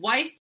has a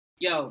wife,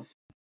 yo.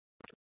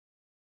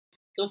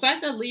 The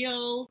fact that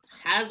Leo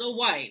has a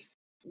wife,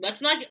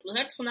 let's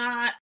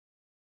not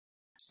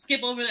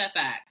skip over that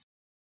fact.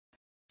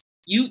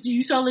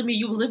 You telling me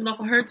you was living off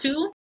of her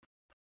too?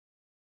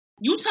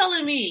 You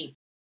telling me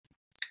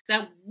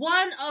that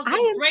one of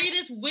the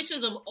greatest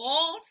witches of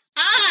all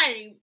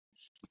time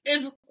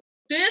is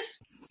this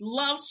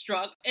love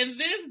struck and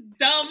this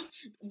dumb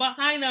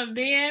behind a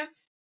man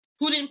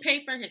who didn't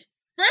pay for his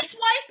first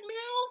wife's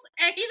meals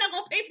and he's not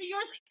gonna pay for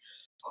yours?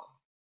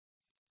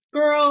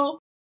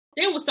 Girl,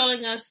 they were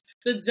selling us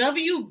the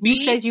WB.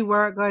 You said you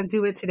weren't going to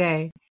do it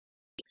today.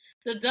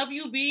 The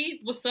WB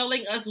was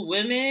selling us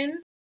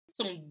women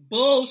some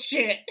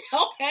bullshit,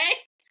 okay?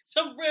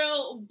 Some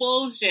real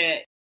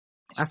bullshit.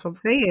 That's what I'm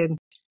saying.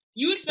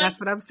 That's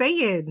what I'm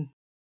saying.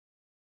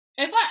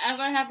 If I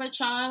ever have a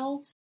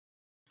child,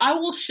 I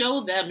will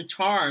show them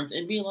Charmed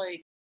and be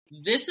like,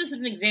 this is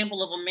an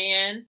example of a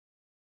man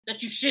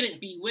that you shouldn't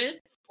be with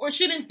or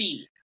shouldn't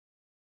be.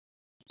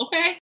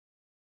 Okay?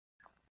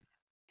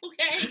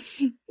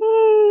 Okay?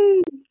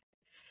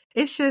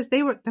 It's just,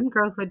 them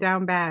girls were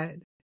down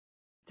bad.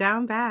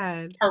 Down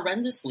bad.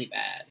 Horrendously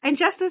bad. And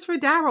justice for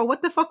Darryl.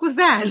 What the fuck was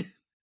that?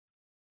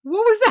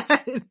 What was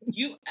that?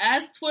 You,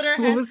 as Twitter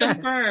has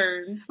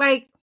confirmed.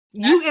 Like,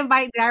 you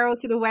invite Darryl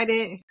to the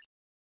wedding.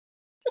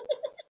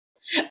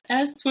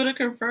 As Twitter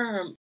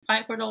confirmed,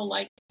 Piper don't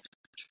like.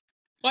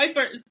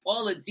 Piper is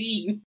Paula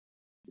Deen.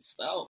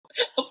 So,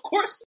 of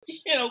course,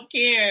 she don't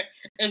care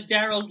if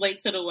Darryl's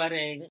late to the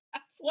wedding.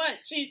 What?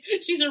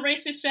 She's a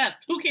racist chef.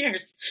 Who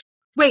cares?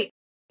 Wait,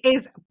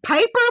 is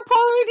Piper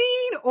Paula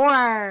Deen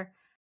or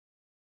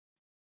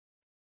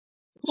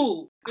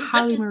who?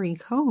 Holly Marie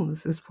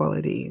Combs is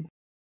Paula Deen.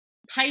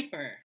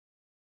 Piper,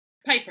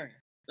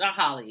 not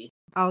Holly.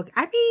 Oh,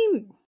 I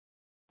mean,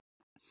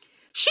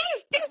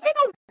 she's been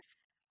on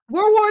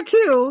World War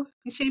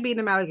II. She ain't beating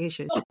them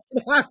allegations.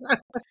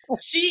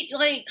 She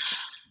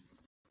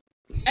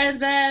and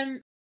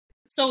then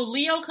so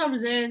Leo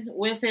comes in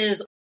with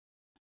his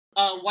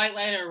white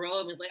liner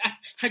robe and is like,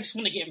 I just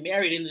want to get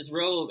married in this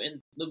robe,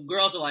 and the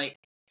girls are like,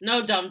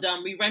 no, dum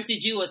we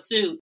rented you a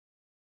suit.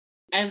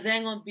 And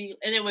then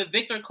when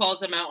Victor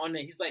calls him out on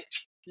it, he's like,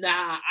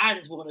 nah, I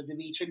just wanted to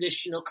be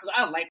traditional because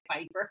I like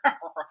Piper.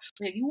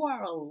 Like, you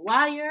are a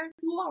liar.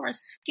 You are a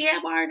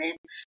scam artist.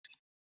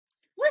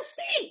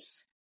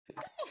 Receipts.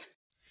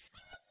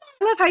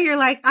 I love how you're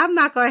like, I'm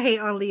not going to hate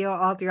on Leo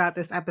all throughout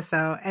this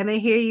episode. And then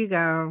here you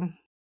go.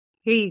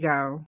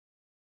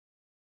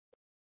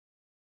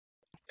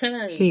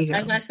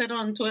 As I said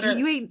on Twitter,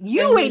 you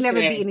ain't never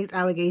beaten these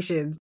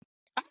allegations.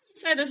 I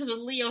said this is a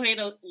Leo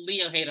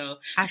Hato.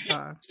 I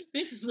saw.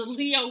 This is a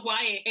Leo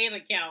Wyatt hate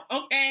account.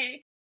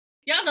 Okay,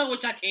 y'all know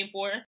what y'all came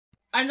for.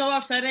 I know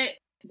I've said it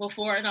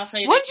before, and I'll say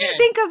it again. What did you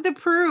think of the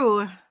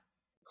Prue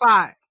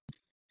plot?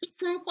 The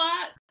Prue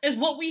plot is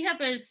what we have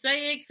been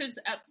saying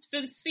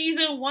since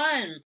season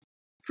 1.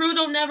 Prue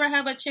don't never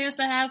have a chance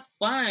to have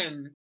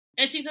fun,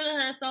 and she said it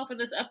herself in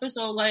this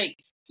episode, like,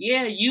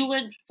 yeah, you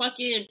and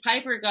fucking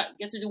Piper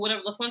get to do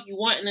whatever the fuck you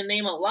want in the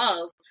name of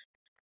love.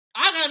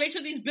 I gotta make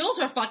sure these bills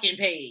are fucking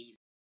paid.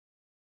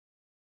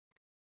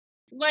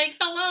 Like,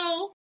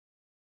 hello?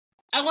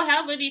 I don't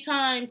have any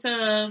time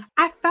to...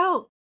 I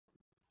felt...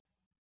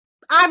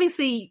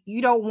 Obviously,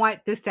 you don't want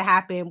this to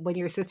happen when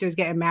your sister's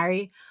getting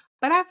married,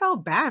 but I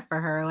felt bad for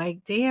her. Like,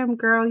 damn,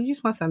 girl, you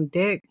just want some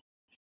dick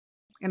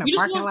in a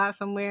parking lot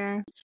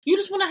somewhere. You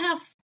just want to have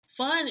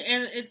fun,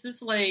 and it's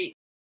just like...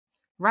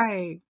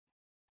 Right.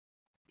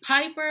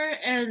 Piper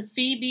and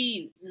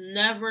Phoebe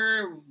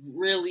never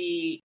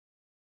really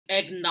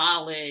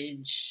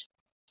acknowledge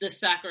the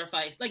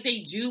sacrifice. Like, they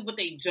do, but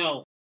they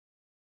don't.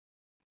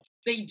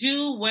 They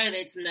do when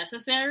it's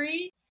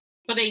necessary,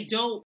 but they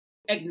don't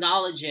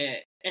acknowledge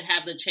it and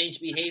have the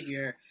change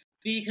behavior.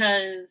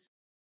 Because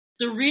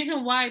the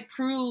reason why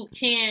Prue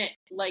can't,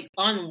 like,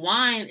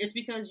 unwind is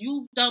because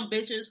you dumb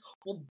bitches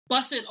will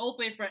bust it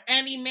open for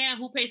any man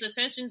who pays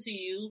attention to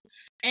you,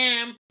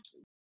 and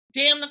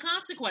damn the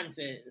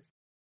consequences.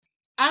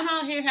 I'm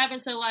out here having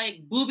to,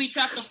 like, booby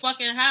trap the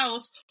fucking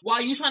house while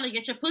you trying to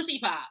get your pussy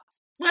popped.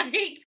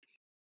 Like,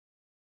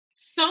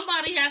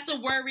 somebody has to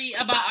worry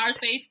about our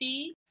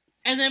safety,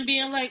 and then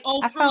being like,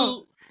 oh,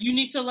 Prue, you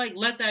need to, like,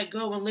 let that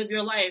go and live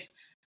your life.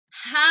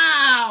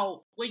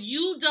 How? When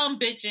you dumb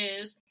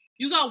bitches,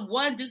 you got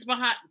one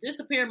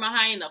disappearing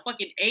behind a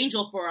fucking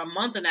angel for a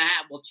month and a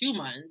half, well, 2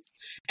 months,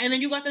 and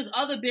then you got this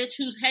other bitch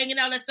who's hanging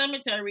out at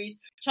cemeteries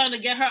trying to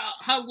get her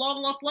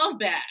long lost love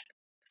back.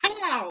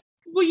 How?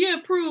 Well, yeah,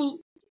 Prue,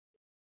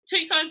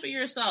 take time for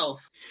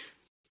yourself.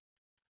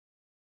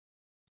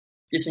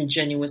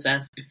 Disingenuous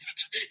ass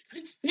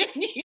bitch.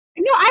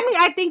 No, I mean,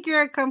 I think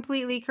you're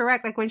completely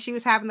correct. Like when she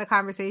was having the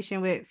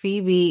conversation with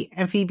Phoebe,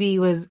 and Phoebe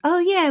was, "Oh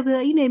yeah,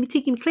 well, you know, I'm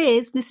taking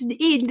class. This is the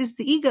id, this is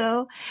the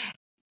ego."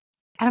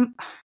 And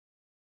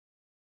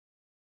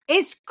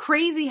it's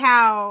crazy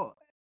how.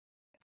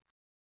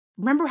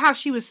 Remember how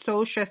she was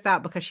so stressed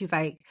out because she's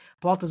like,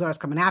 Balthazar's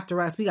coming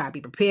after us. We gotta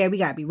be prepared. We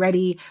gotta be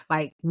ready.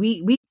 Like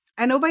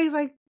and nobody's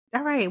like,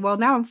 all right, well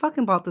now I'm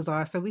fucking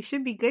Balthazar, so we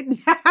should be good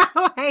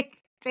now. Like,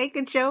 take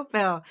a chill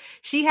pill.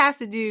 She has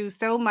to do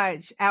so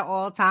much at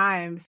all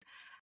times.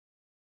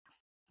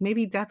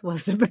 Maybe death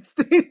was the best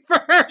thing for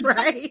her,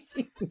 right?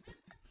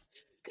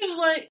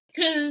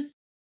 Because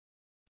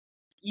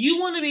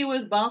you want to be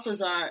with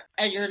Balthazar,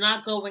 and you're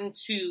not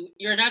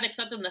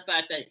accepting the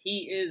fact that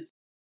he is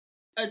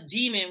a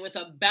demon with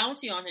a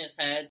bounty on his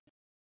head.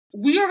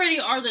 We already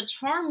are the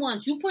charm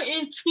ones. You put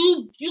in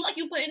two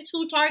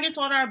targets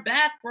on our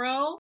back,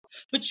 bro.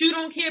 But you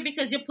don't care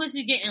because your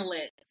pussy's getting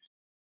lit.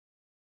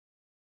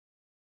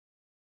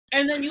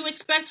 And then you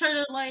expect her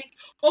to like,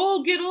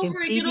 oh, get over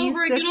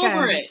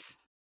it.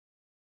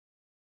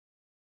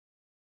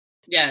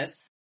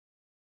 Yes.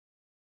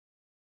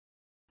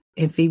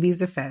 In Phoebe's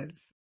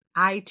defense,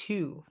 I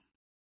too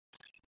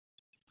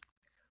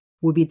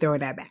would be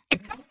throwing that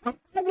back.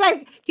 I'm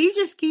like, can you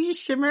just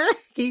shimmer?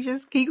 Can you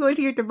go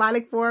into your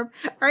demonic form?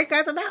 All right,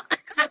 guys, I'm out.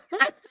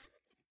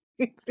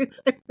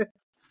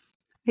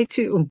 I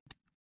too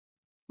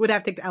would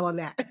have to take the L on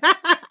that.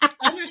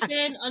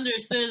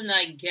 Understood, and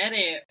I get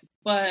it,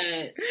 but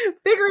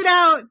figure it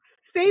out.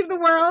 Save the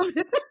world.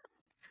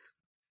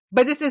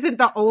 But this isn't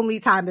the only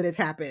time that it's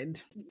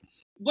happened.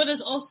 But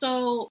it's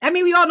also... I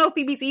mean, we all know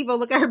Phoebe's evil.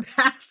 Look at her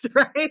past,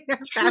 right? Her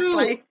true. Past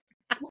life.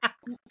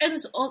 And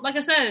it's, like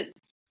I said,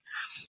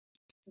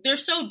 they're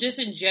so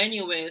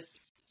disingenuous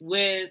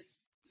with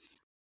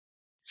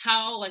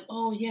how, like,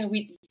 oh yeah,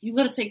 you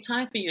gotta take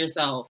time for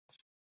yourself.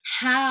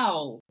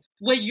 How?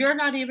 When you're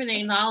not even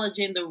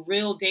acknowledging the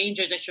real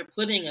danger that you're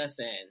putting us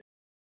in.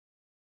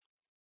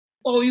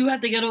 Oh, you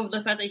have to get over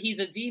the fact that he's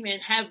a demon.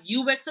 Have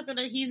you accepted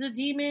that he's a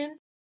demon?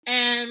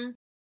 And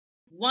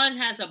one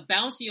has a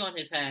bounty on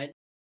his head.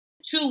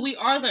 Two, we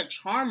are the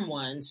charm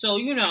one. So,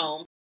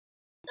 I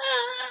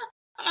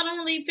don't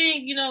really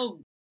think,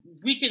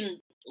 we can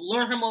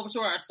lure him over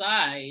to our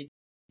side.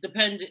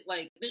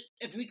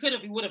 If we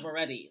would have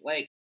already.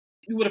 Like,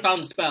 we would have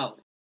found the spell.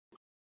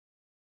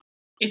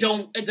 It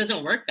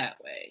doesn't work that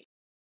way.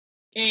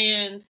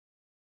 And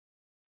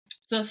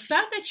the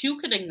fact that you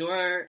could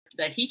ignore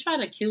that he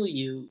tried to kill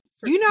you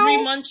for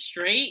 3 months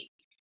straight,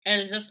 and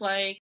it's just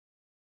like,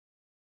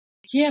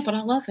 yeah, but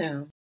I love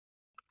him.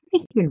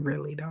 He didn't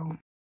really, though.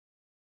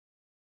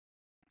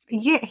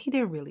 Yeah, he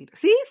didn't really.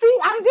 See,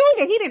 I'm doing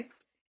it. He didn't.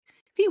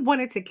 If he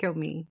wanted to kill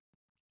me,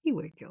 he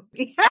would have killed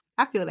me.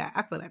 I feel that,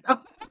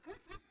 though.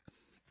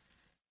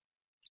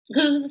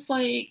 Because it's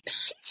like...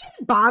 It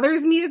just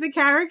bothers me as a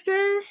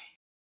character.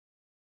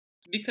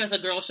 Because a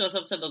girl shows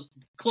up to the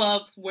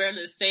club wearing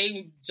the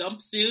same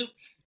jumpsuit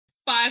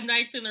 5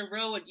 nights in a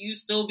row and you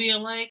still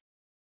being like,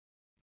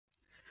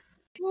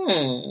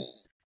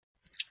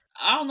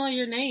 I don't know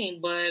your name,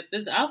 but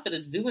this outfit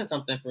is doing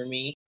something for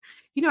me.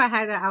 I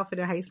had that outfit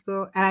in high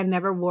school and I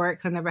never wore it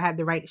because I never had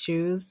the right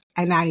shoes.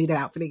 And now I need that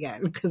outfit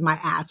again because my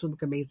ass would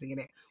look amazing in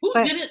it. Who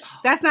did it?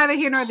 That's neither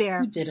here nor there.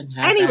 Who didn't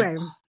have anyway,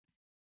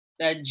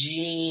 that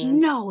jean?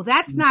 No,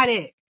 that's not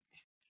it.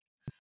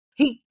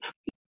 Okay.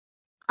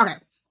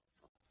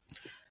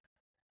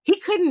 He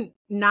couldn't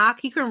knock.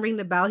 He couldn't ring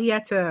the bell. He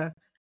had to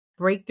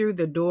break through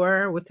the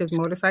door with his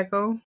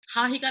motorcycle.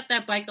 How he got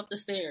that bike up the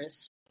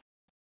stairs?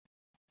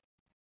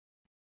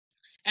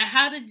 And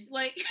how did,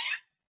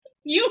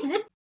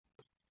 you...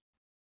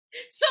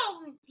 So,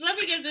 let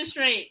me get this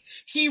straight.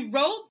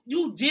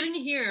 You didn't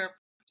hear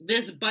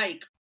this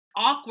bike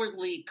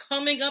awkwardly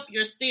coming up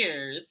your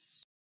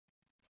stairs.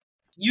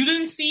 You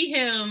didn't see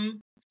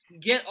him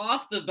get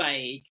off the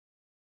bike,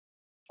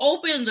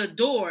 open the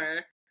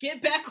door,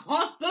 get back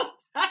on the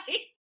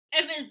bike,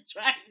 and then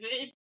drive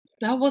it.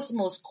 That was the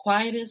most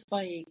quietest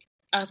bike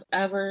I've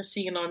ever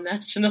seen on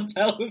national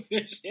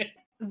television.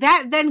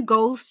 That then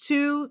goes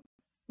to...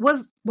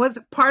 Was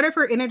part of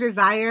her inner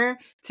desire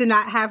to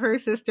not have her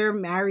sister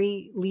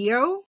marry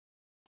Leo?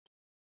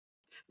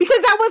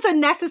 Because that was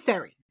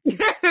unnecessary. You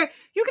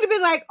could have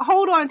been like,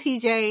 hold on,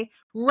 TJ,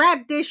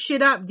 wrap this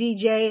shit up,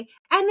 DJ,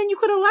 and then you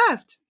could have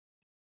left.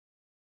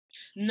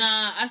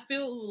 Nah, I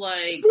feel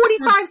like...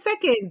 45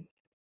 seconds.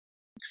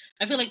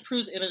 I feel like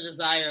Prue's inner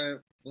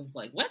desire was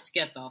like, let's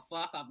get the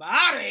fuck up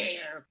out of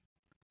here.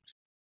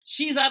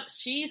 She's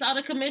out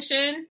of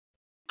commission.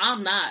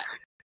 I'm not.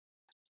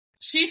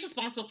 She's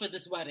responsible for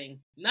this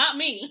wedding, not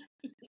me.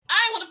 I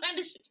didn't want to plan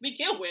this shit to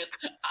begin with.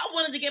 I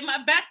wanted to get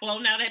my back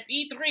blown out at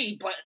E3,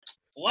 but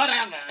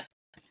whatever.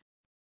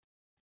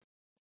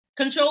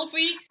 Control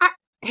freak?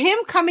 Him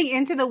coming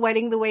into the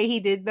wedding the way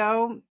he did,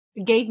 though,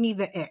 gave me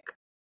the ick.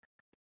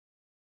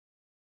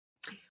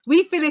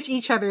 We finished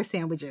each other's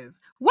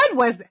sandwiches. What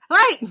was it?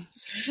 Like,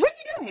 what are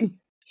you doing?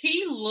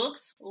 He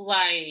looks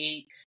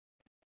like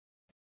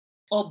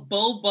a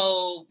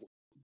Bobo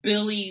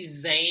Billy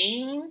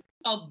Zane.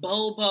 a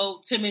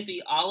Bobo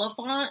Timothy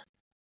Oliphant.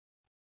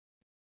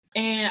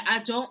 And I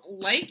don't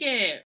like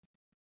it.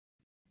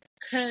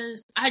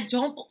 Because I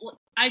don't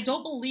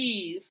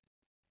believe,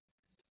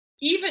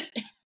 even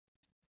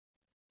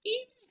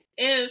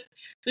if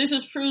this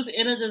was Prue's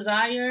inner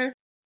desire,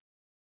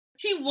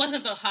 he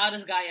wasn't the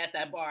hottest guy at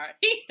that bar.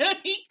 He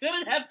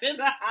couldn't have been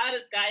the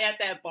hottest guy at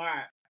that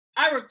bar.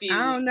 I refuse.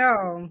 I don't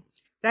know.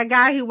 That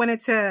guy who wanted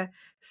to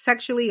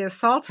sexually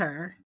assault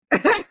her.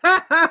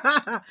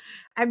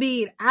 I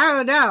mean,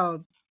 I don't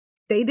know.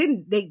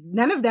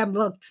 None of them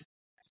looked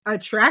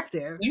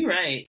attractive. You're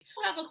right.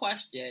 I have a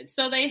question.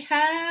 So they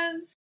have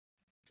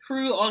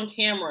Prue on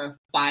camera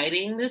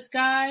fighting this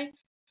guy,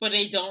 but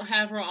they don't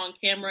have her on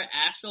camera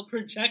astral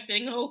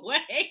projecting away.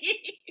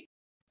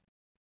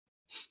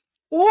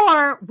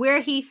 Or where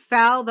he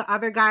fell, the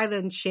other guy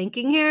then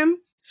shanking him.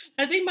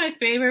 I think my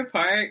favorite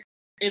part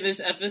in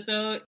this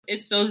episode,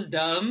 it's so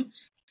dumb,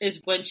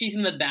 is when she's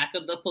in the back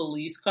of the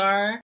police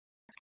car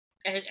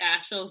and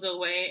astrals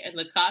away and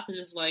the cop is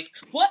just like,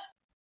 what?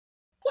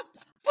 What's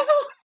the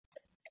hell?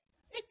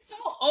 It's so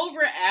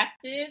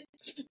overacted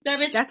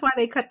that it's... That's why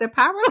they cut the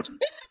power.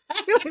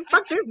 Like,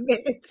 fuck this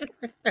bitch.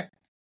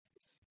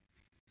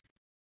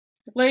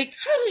 Like,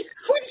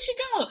 where did she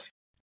go?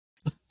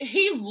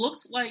 He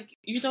looks like,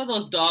 you know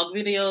those dog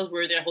videos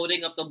where they're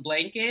holding up the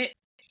blanket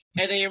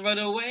and they run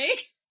away?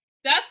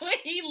 That's what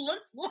he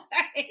looks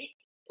like.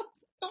 What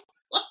the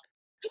fuck?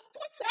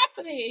 What's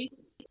happening?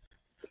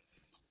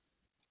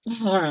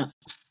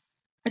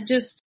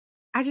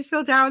 I just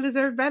feel Daryl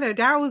deserved better.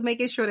 Daryl was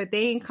making sure that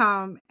they didn't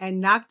come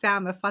and knock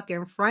down the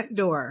fucking front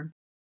door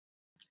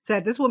so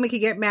that this woman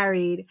could get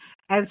married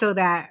and so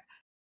that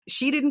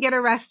she didn't get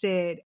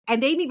arrested.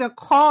 And they didn't even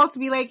call to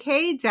be like,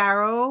 hey,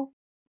 Daryl,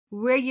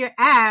 where you're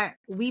at,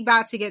 we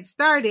about to get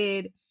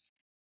started.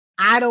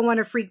 I don't want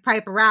to freak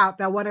Piper out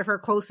that one of her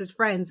closest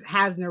friends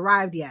hasn't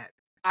arrived yet.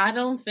 I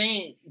don't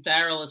think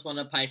Daryl is one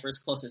of Piper's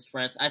closest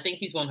friends. I think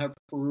he's one of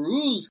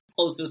Prue's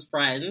closest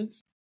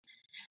friends.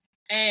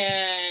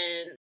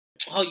 And,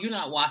 oh, you're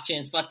not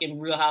watching fucking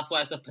Real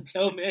Housewives of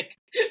Potomac.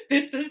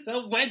 This is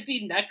a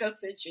Wendy Nneka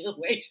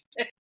situation.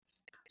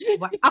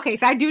 What? Okay,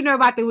 so I do know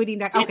about the Wendy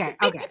Nneka.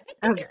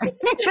 Okay.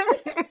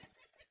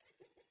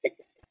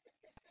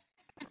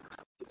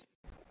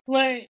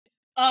 Like,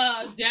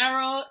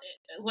 Daryl,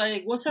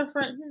 like, what's her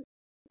friend?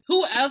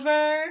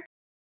 Whoever,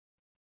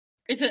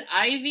 is it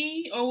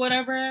Ivy or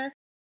whatever?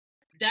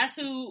 That's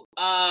who,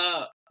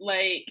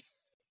 like,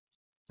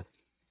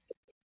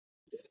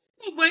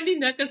 the Wendy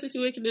Nneka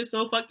situation is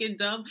so fucking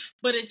dumb,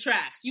 but it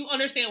tracks. You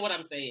understand what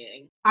I'm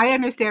saying? I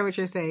understand what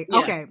you're saying. Yeah.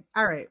 Okay,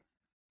 all right.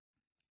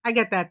 I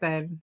get that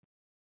then.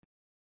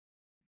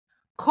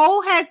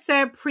 Cole had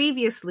said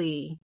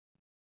previously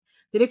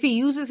that if he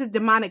uses his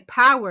demonic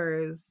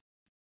powers,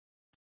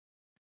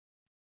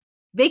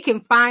 they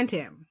can find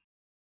him.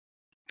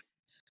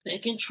 They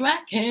can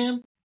track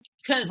him.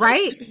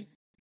 Right?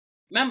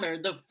 Remember,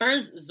 the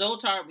first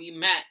Zoltar we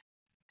met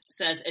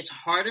says it's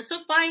harder to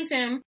find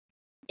him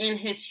in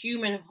his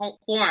human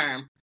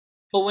form,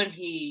 but when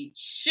he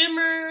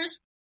shimmers,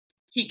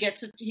 he can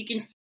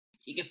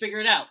figure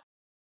it out.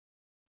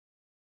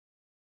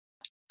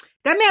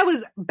 That man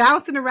was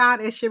bouncing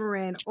around and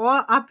shimmering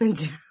all up and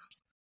down.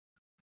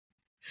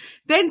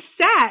 Then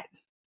sat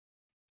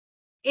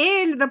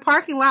in the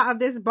parking lot of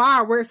this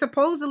bar where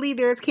supposedly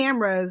there's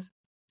cameras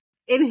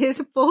in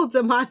his full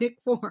demonic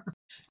form.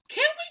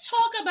 Can we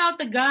talk about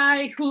the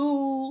guy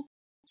who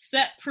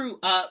set Prue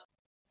up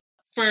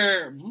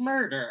for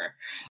murder?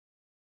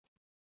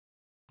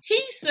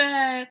 He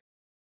said,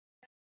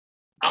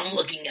 I'm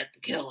looking at the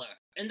killer.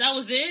 And that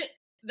was it?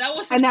 That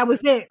was it. That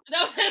was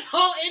his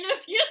whole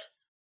interview?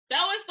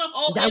 That was the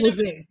whole interview? Was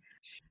it.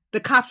 The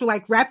cops were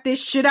like, wrap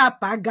this shit up.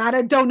 I got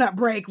a donut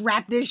break.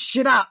 Wrap this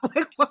shit up.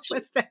 Like, what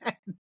was that?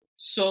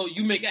 So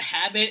you make a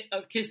habit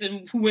of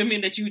kissing women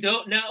that you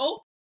don't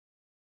know?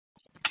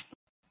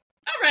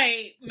 All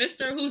right,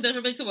 mister who's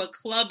never been to a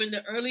club in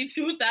the early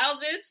 2000s,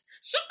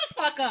 shut the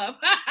fuck up.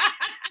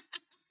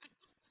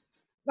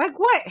 Like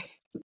what?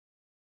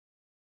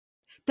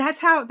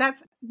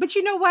 But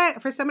you know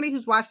what? For somebody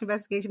who's watched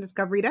Investigation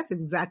Discovery, that's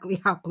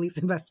exactly how police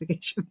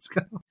investigations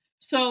go.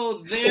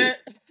 So there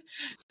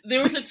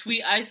was a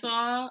tweet I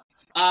saw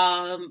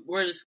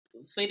where this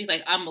lady's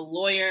like, I'm a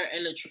lawyer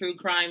and a true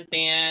crime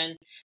fan,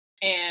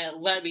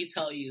 and let me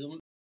tell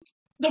you,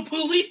 the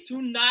police do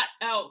not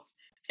help.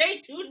 They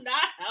do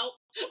not help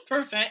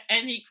prevent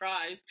any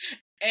crimes.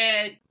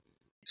 And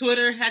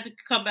Twitter had to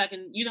come back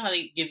and, you know how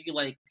they give you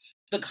like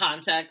the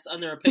context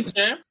under a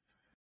picture?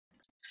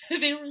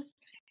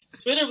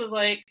 Twitter was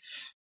like,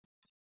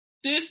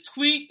 this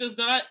tweet does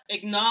not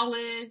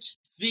acknowledge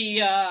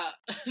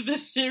the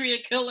serial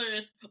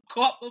killers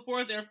caught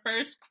before their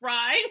first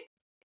crime,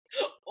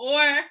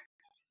 or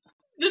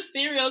the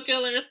serial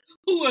killers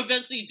who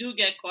eventually do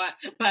get caught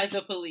by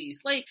the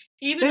police. Like,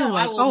 even though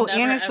I will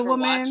never ever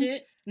watch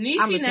it,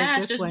 Niecy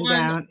Nash just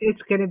won.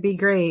 It's gonna be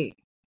great.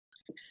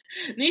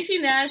 Niecy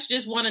Nash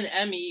just won an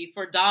Emmy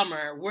for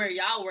Dahmer, where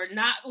y'all were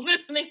not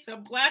listening to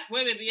black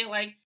women being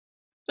like,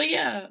 but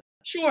yeah,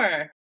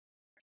 sure.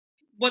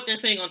 what they're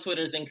saying on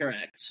Twitter is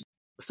incorrect.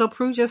 So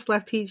Prue just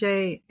left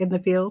TJ in the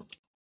field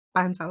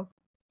by himself.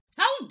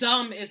 How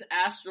dumb is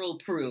Astral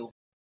Prue?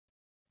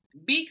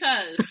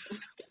 Because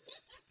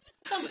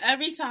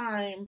every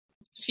time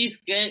she's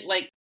good,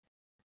 like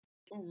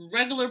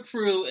regular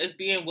Prue is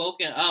being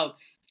woken up,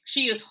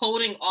 she is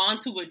holding on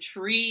to a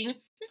tree,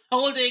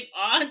 holding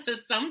on to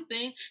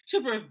something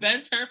to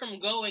prevent her from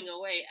going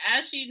away,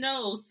 as she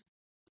knows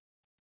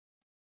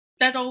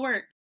that don't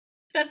work.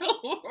 That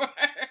don't work.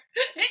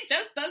 It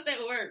just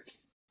doesn't work.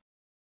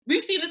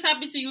 We've seen this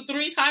happen to you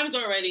 3 times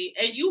already,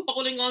 and you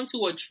holding on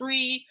to a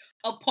tree,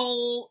 a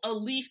pole, a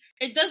leaf.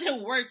 It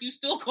doesn't work. You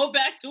still go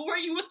back to where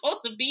you were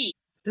supposed to be.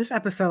 This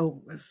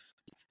episode was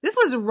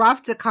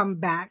rough to come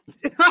back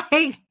to.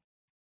 Like,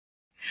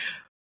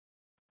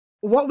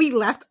 what we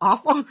left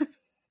off on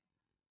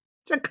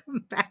to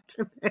come back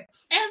to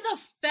this. And the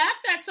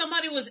fact that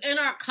somebody was in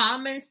our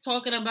comments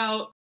talking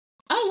about,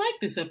 I like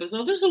this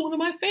episode. This is one of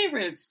my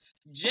favorites.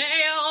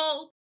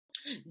 Jail.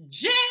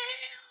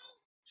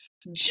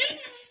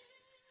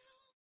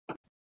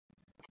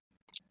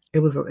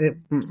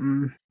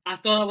 I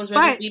thought I was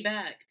ready to be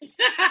back.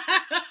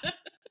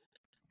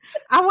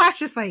 I watched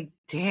this like,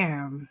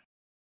 damn,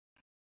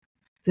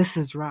 this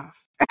is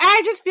rough.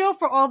 I just feel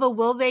for all the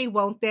will they,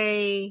 won't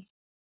they,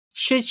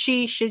 should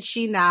she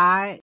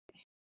not.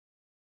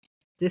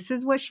 This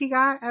is what she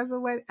got as a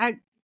wedding.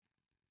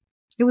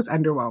 It was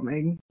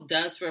underwhelming.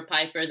 Does for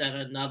Piper that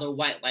another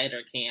white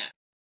lighter can't.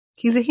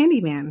 He's a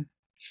handyman.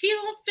 He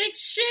don't fix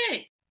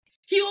shit.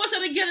 He always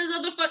had to get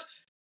another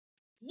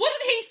What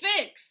did he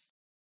fix?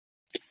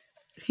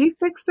 He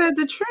fixed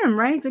the trim,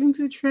 right? Didn't he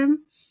do the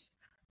trim?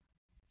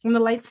 And the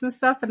lights and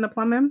stuff and the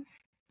plumbing?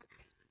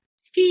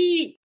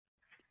 We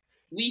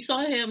saw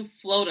him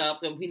float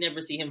up and we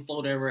never see him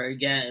float ever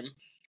again.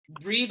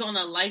 Breathe on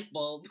a light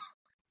bulb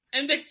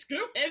and then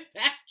screw it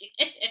back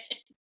in.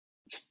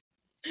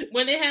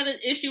 When they had an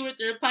issue with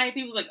their pipe,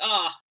 he was like,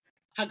 I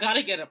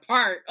gotta get a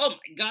part. Oh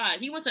my God.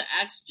 He went to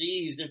Ask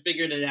Jeeves and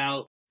figured it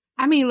out.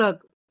 I mean,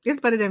 look, it's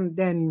better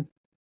than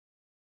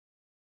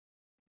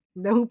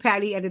who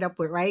Patty ended up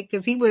with, right?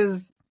 Because he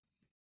was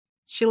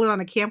chilling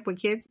on a camp with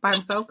kids by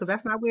himself, because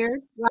that's not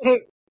weird.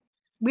 Like,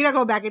 we're not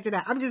going back into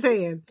that. I'm just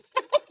saying,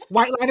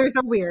 white lighters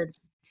are weird.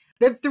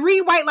 The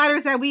 3 white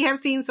lighters that we have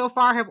seen so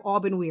far have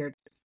all been weird.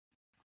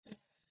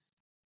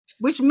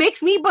 Which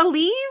makes me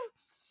believe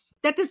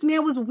that this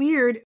man was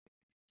weird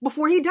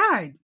before he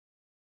died.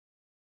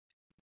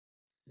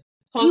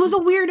 He was a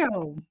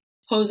weirdo.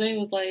 Jose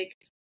was like,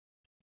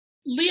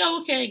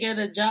 Leo can't get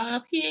a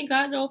job. He ain't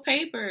got no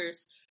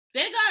papers.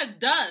 They got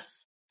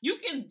dust. You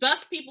can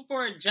dust people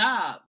for a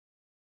job.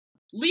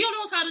 Leo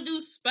knows how to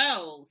do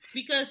spells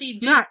because he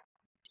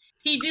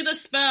did a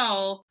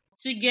spell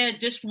to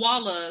get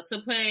Dishwalla to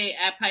play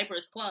at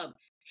Piper's Club.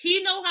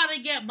 He know how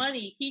to get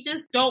money. He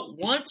just don't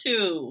want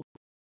to.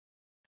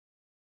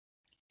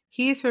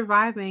 He's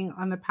surviving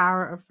on the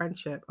power of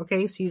friendship.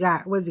 Okay, so you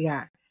got, what's he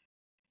got?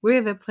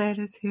 We're the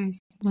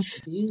planetary.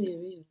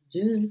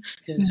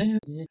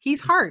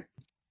 He's Heart.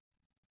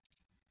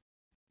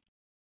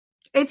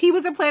 If he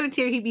was a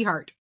planetary, he'd be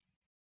Heart.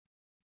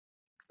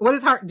 What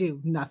does Heart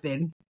do?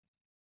 Nothing.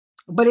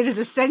 But it is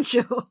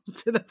essential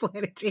to the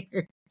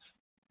planetaries.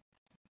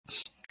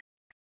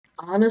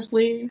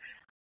 Honestly,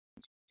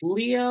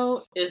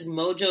 Leo is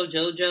Mojo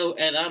Jojo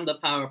and I'm the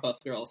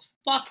Powerpuff Girls.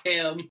 Fuck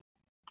him.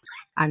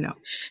 I know.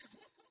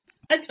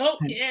 I don't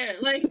care.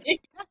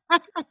 Like,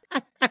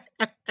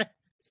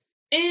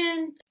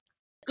 and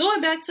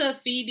going back to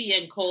Phoebe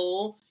and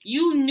Cole,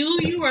 you knew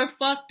you were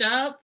fucked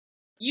up.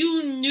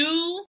 You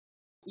knew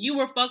you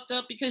were fucked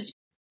up because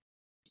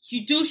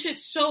you do shit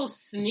so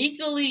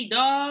sneakily,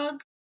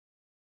 dog.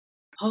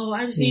 Oh,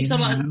 I just need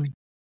somebody.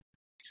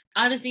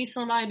 I just need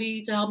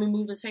somebody to help me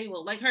move the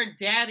table. Like her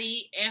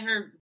daddy and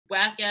her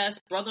whack ass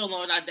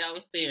brother-in-law are not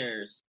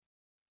downstairs.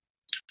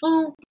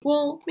 Oh,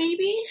 well,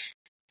 maybe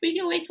we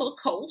can wait till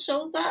Cole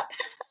shows up.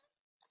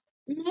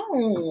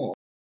 No.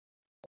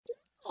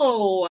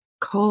 Oh.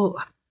 Cole.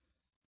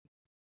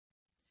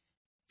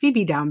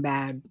 Phoebe down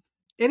bad.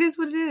 It is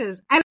what it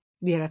is.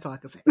 Yeah, that's all I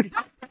can say.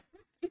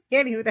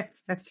 Anyway,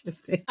 that's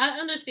just it. I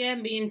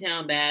understand being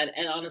down bad,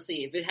 and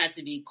honestly, if it had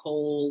to be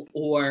Cole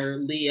or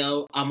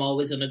Leo, I'm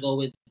always going to go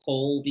with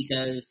Cole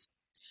because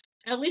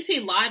at least he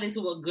lied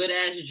into a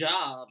good-ass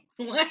job.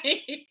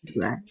 Like,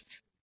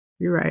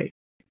 You're right.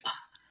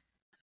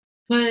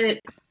 But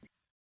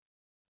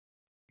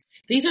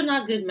these are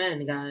not good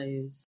men,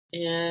 guys.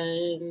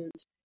 And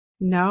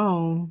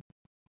no.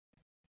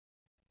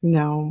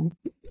 Not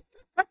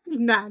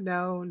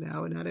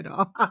at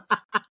all.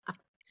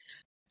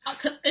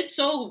 It's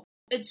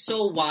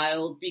so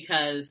wild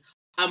because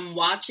I'm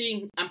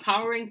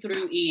powering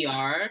through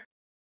ER,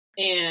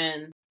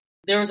 and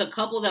there was a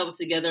couple that was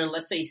together,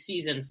 let's say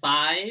season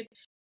 5,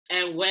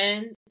 and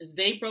when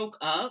they broke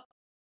up,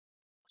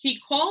 he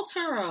called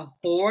her a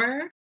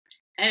whore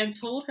and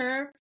told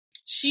her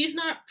she's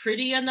not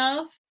pretty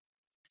enough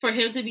for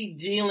him to be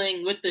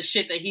dealing with the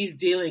shit that he's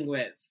dealing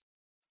with.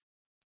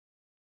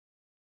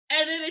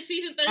 And then in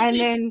season 13, and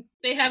then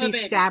they have a baby.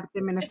 She stabbed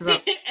him in the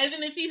throat. And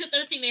then in season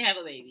 13, they have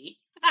a baby.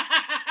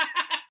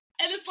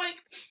 And it's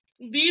like,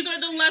 these are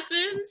the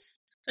lessons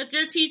that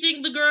you're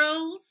teaching the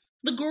girls?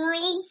 The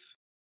girls?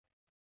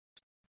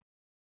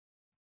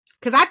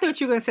 Because I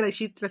thought you were going to say, like,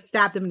 she just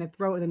stabbed him in the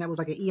throat, and then that was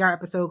like an ER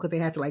episode because they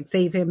had to, like,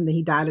 save him, and then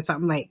he died or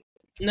something. Like,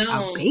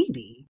 no. A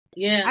baby?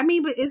 Yeah. I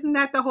mean, but isn't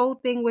that the whole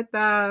thing with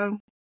Dr.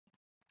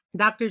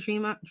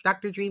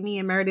 Dreamy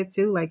and Meredith,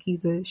 too? Like,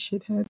 he's a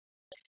shithead?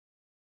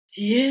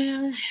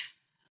 Yeah.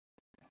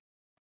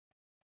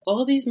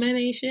 All these men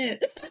ain't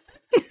shit.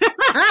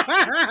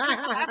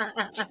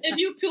 If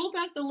you peel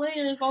back the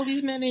layers, all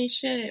these men ain't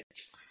shit.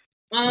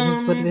 It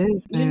is what it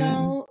is, man. You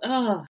know,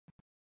 oh,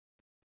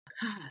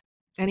 God.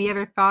 Any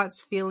other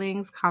thoughts,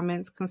 feelings,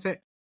 comments, concern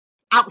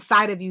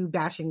outside of you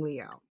bashing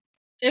Leo?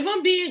 If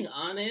I'm being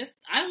honest,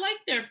 I like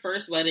their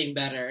first wedding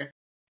better.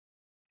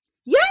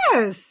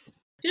 Yes!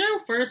 Their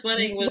first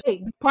wedding was...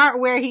 Wait, the part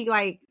where he,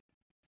 like...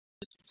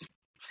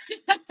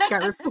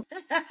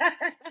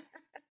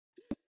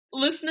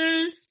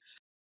 Listeners,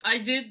 I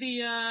did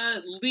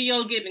the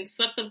Leo getting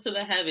sucked up to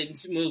the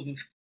heavens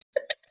move.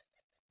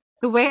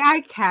 The way I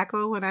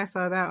cackled when I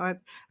saw that one,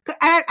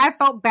 I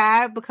felt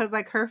bad because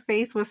like her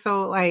face was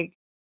so like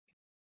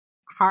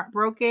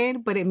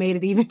heartbroken, but it made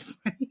it even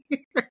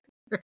funnier.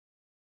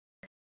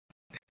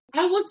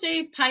 I would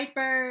say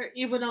Piper,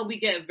 even though we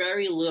get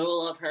very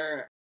little of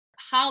her,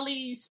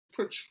 Holly's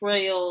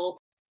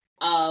portrayal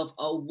of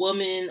a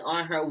woman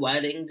on her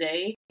wedding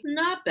day,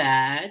 not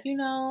bad, you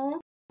know.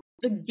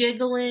 The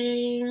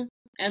giggling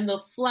and the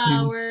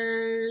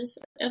flowers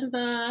and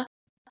the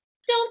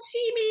don't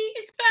see me,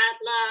 it's bad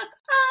luck.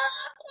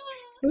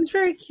 It was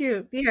very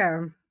cute,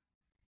 yeah.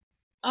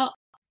 Oh,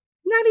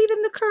 not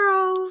even the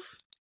curls.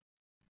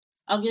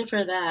 I'll give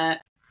her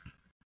that.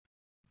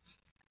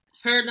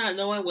 Her not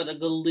knowing what a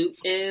galoot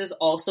is,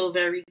 also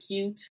very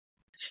cute.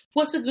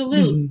 What's a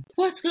galoot? Mm-hmm.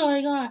 What's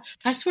going on?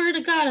 I swear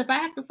to God, if I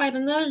have to fight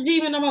another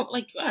demon, I'm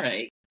like, all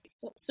right,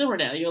 simmer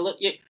down. It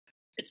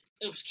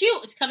was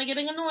cute. It's kind of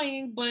getting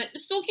annoying, but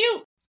it's still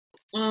cute.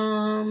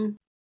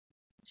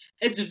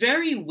 It's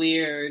very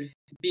weird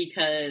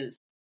because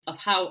of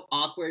how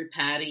awkward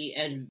Patty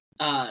and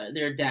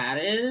their dad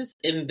is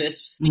in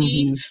this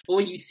scene. Mm-hmm. But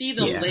when you see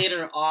them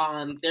later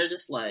on, they're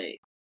just like,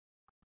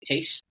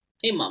 hey,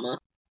 mama,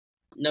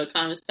 no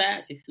time has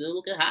passed. You're still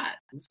looking hot.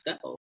 Let's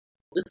go.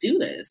 Let's do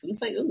this. And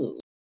it's like, ooh.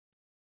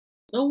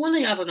 No wonder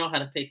y'all don't know how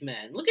to pick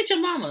men. Look at your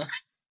mama.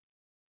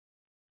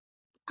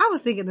 I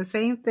was thinking the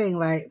same thing.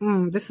 Like,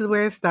 this is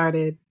where it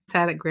started.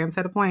 Graham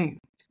had a point.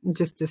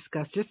 Just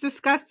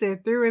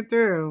disgusted through and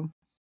through.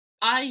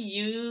 I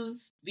used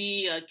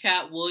the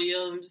Cat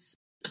Williams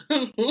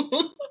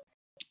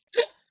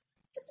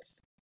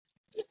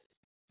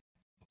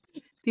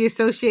the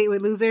associate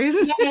with losers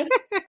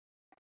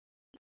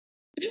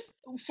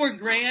for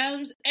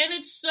Grams, and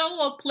it's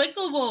so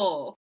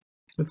applicable.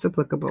 It's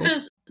applicable.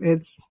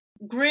 It's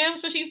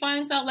Grams when she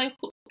finds out like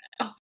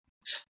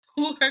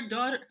who her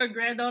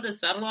granddaughter's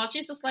son-in-law.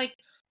 She's just like,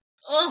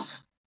 ugh.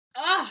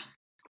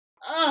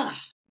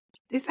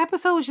 This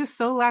episode was just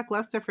so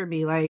lackluster for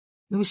me. Like,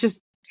 it was just,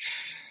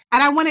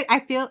 and I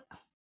feel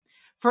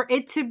for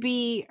it to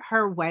be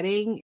her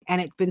wedding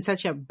and it's been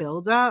such a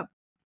build-up,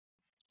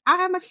 I don't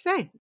have much to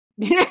say.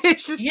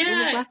 It's just, it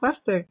was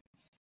lackluster.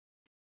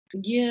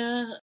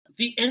 Yeah.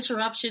 The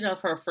interruption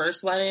of her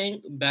first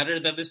wedding, better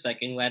than the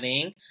second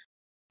wedding.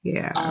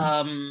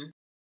 Yeah.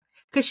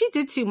 Because she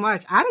did too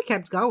much. I'd have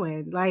kept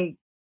going. Like,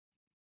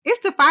 it's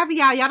the 5 of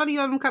y'all. Y'all don't need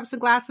all them cups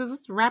and glasses.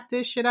 Let's wrap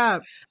this shit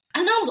up.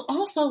 And I was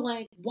also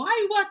like, why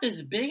you want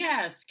this big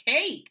ass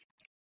cake?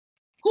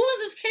 Who is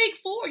this cake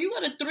for? You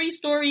got a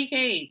 3-story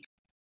cake.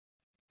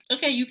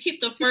 Okay, you keep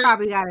the first. You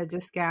probably got a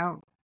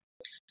discount.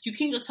 You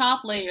keep the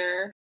top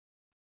layer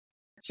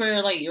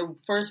for like your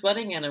first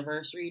wedding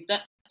anniversary.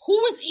 Who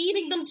was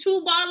eating them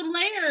 2 bottom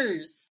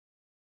layers?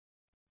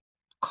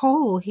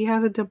 Cole, he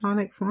has a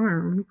demonic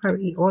farm. He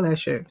probably eat all that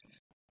shit.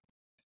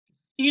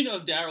 You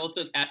know, Daryl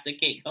took half the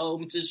cake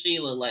home to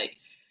Sheila. Like,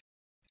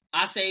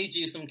 I saved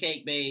you some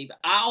cake, babe.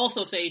 I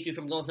also saved you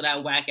from going to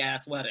that whack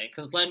ass wedding.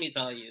 Because let me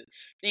tell you,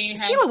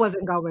 Sheila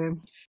wasn't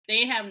going.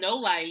 They have no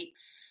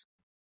lights.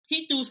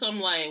 He threw some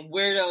like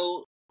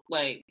weirdo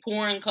like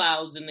pouring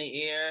clouds in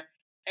the air,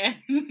 and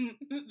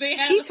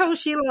he told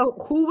Sheila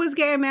who was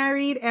getting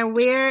married and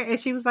where, and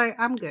she was like,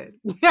 "I'm good.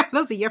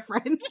 Those are your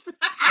friends."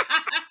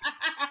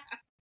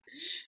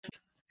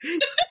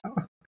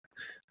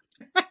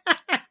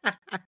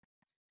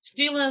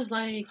 Sheila's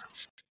like,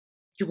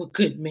 "You're a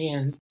good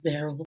man,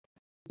 Daryl.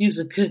 You's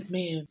a good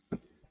man. You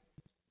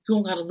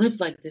don't gotta live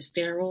like this,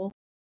 Daryl.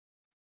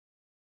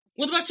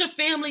 What about your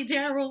family,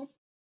 Daryl?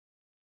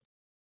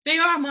 They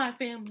are my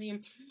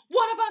family.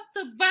 What about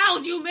the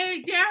vows you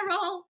made,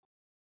 Daryl?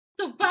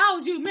 The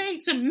vows you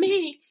made to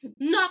me,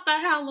 not the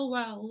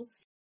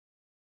Halliwells."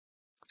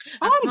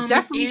 I'm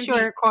definitely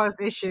sure it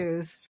caused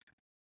issues.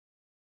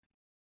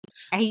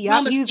 And he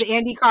used the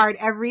Andy card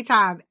every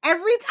time.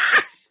 Every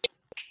time!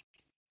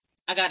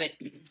 I got it.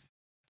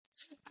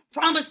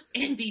 promised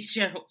Andy,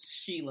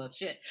 Sheila.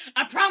 Shit.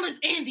 I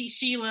promised Andy,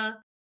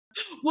 Sheila.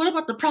 What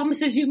about the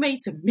promises you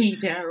made to me,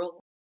 Daryl?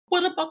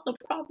 What about the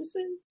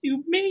promises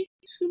you made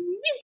to me?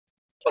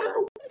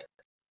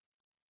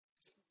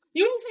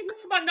 You ain't say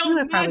nothing about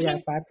no magic.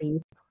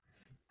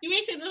 You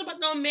ain't say nothing about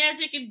no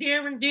magic and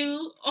dare and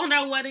do on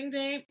our wedding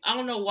day. I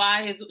don't know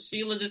why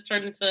Sheila just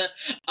turned into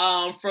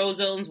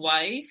Frozone's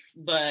wife,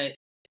 but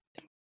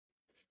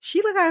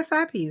Sheila got a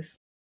side piece.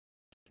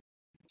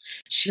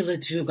 Sheila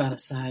too got a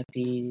side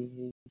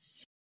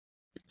piece.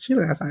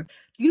 Sheila got a side.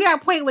 You know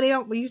that point where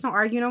you just don't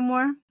argue no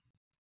more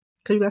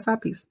because you got a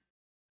side piece.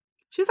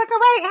 She's like, all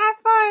right, have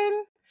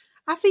fun.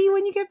 I'll see you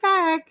when you get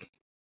back.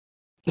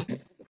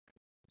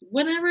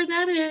 Whatever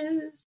that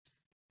is.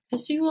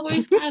 Because you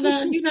always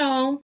gotta,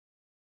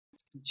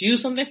 do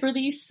something for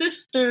these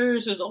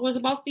sisters. It's always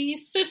about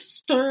these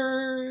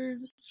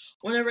sisters.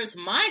 Whenever it's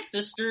my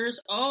sisters,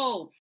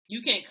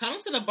 you can't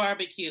come to the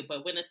barbecue.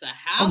 But when it's the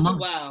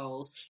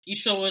Halliwells, you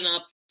showing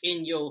up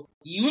in your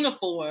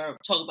uniform,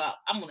 talk about,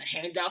 I'm going to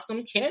hand out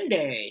some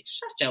candy.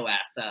 Shut your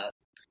ass up.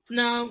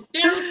 No,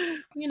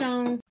 they're,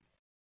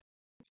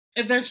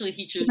 eventually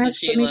he chooses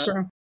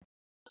Sheila.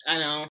 I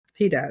know.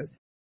 He does.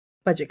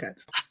 Budget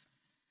cuts.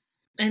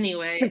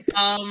 Anyway,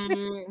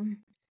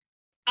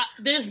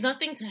 there's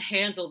nothing to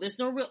handle. There's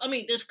no real,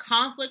 there's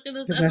conflict in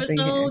this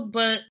episode,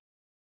 but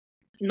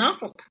not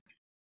for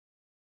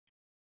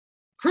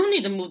Prue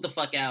need to move the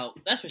fuck out.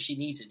 That's what she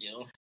needs to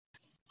do.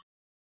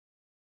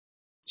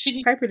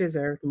 Piper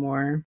deserved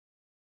more.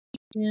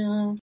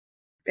 Yeah.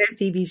 And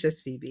Phoebe's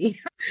just Phoebe.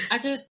 I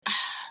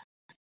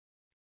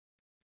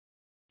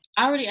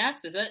already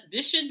asked this.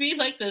 This should be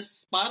like the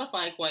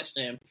Spotify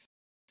question.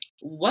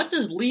 What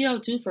does Leo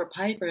do for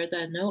Piper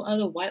that no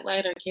other white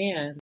lighter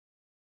can?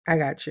 I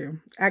got you.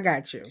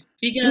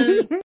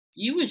 Because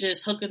you were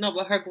just hooking up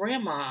with her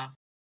grandma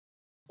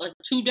like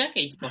 2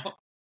 decades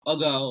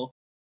ago.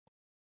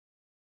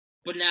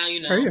 But now you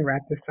know. Hurry to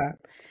wrap this up.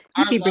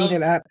 You keep bringing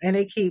it up, and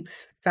it keeps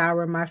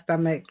souring my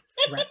stomach.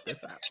 Wrap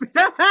this up.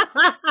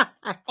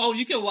 Oh,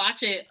 you can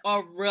watch it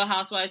on Real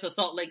Housewives of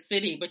Salt Lake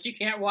City, but you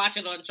can't watch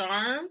it on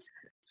Charmed?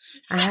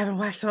 I haven't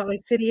watched Salt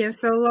Lake City in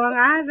so long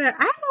either.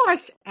 I haven't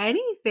watched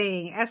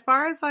anything. As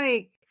far as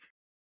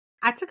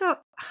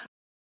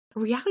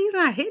reality's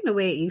not hitting the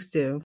way it used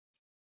to.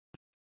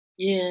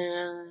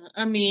 Yeah,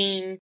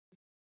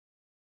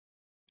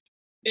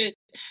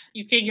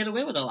 you can't get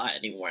away with a lot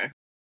anymore.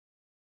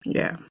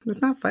 Yeah,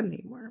 it's not fun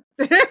anymore.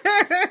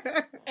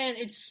 And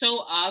it's so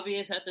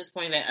obvious at this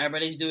point that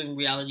everybody's doing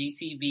reality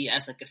TV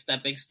as like a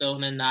stepping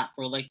stone and not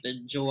for like the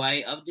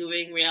joy of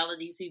doing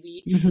reality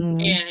TV. Mm-hmm.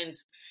 And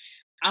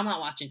I'm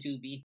not watching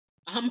Tubi.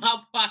 I'm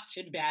not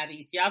watching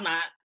baddies. Y'all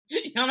not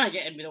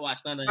getting me to watch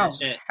none of that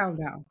shit. Hell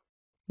no.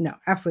 No,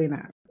 absolutely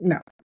not. No.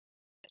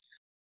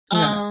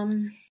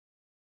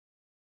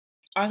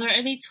 Are there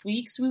any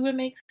tweaks we would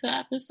make to the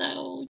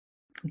episode?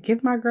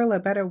 Give my girl a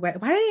better way.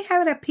 Why didn't they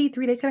have it at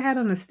P3? They could have had it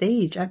on the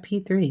stage at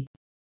P3.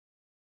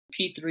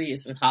 P3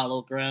 is in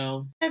hollow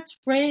ground. Let's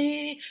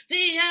rate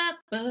the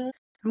episode.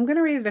 I'm going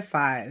to rate it a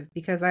 5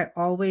 because I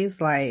always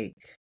like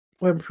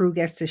when Prue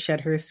gets to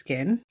shed her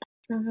skin.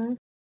 Mm-hmm.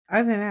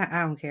 Other than that,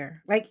 I don't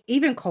care. Like,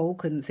 even Cole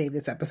couldn't save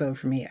this episode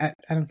for me. I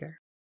don't care.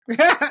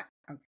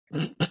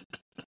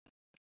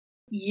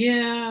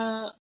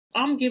 Yeah,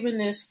 I'm giving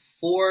this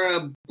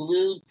 4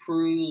 blue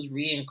Prues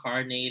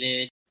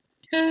reincarnated.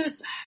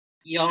 Because,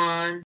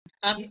 yawn.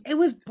 It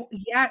was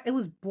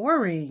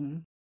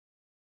boring.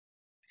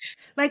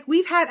 Like,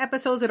 we've had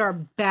episodes that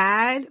are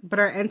bad, but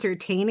are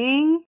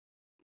entertaining.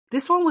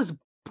 This one was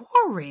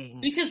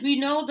boring. Because we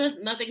know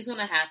that nothing's going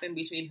to happen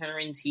between her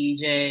and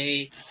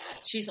TJ.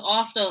 She's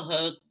off the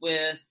hook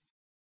with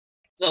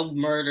the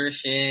murder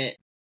shit.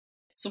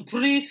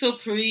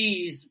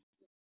 Surprise.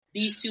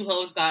 These 2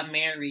 hoes got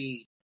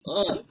married.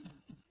 Ugh.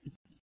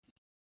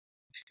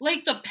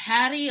 Like, the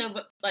Patty of,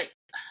 like,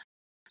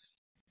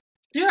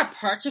 there are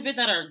parts of it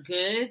that are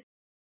good.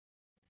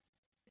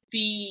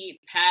 The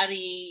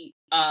Patty,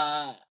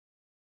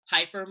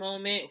 Piper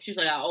moment. She's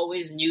like, I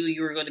always knew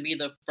you were going to be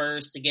the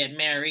first to get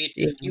married.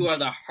 Yeah. You are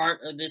the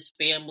heart of this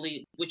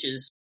family, which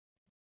is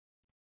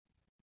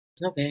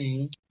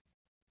okay.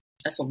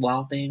 That's a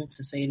wild thing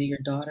to say to your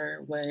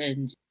daughter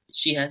when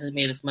she hasn't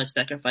made as much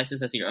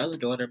sacrifices as your other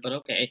daughter, but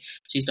okay,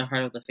 she's the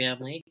heart of the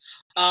family.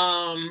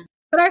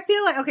 But I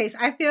feel like, okay,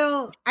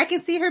 so I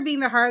can see her being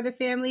the heart of the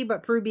family,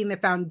 but Prue being the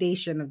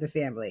foundation of the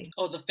family.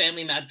 Oh, the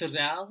family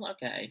material?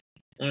 Okay.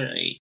 All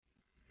right.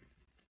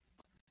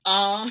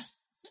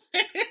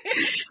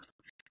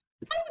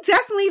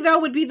 Definitely, though,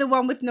 would be the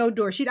one with no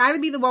door. She'd either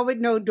be the one with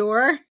no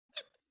door,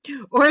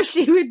 or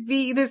she would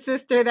be the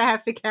sister that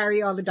has to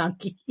carry all the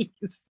donkeys.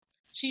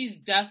 She's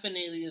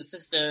definitely the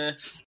sister.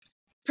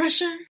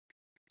 Pressure.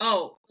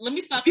 Oh, let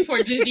me stop before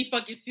Disney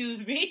fucking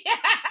sues me.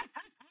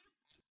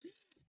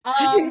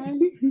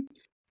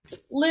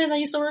 Lynn, I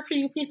used to work for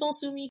you. Please don't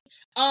sue me.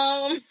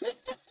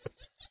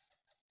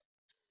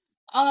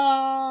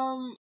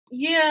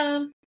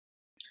 Yeah.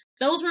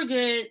 those were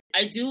good.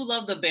 I do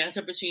love the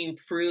banter between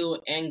Prue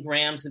and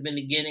Grams in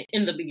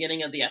the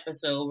beginning of the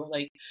episode, where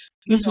like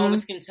you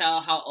always can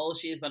tell how old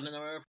she is by the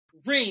number of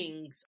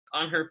rings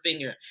on her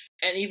finger.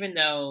 And even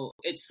though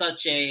it's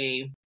such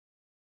a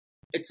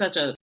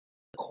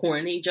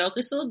corny joke,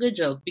 it's still a good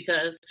joke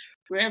because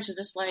Grams is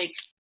just like,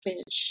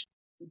 bitch,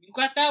 you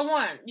got that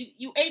one.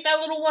 You ate that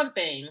little one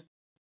thing.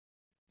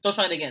 Don't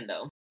try it again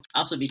though.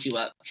 I'll still beat you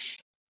up.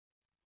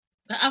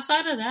 But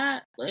outside of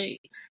that,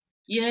 like,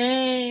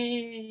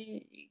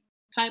 yay!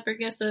 Piper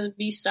gets to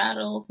be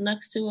saddled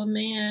next to a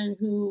man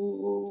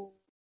who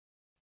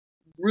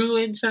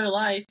ruined her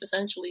life,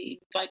 essentially,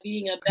 by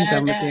being a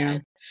bad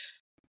dad.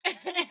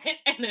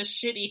 And a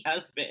shitty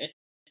husband.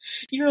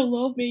 Your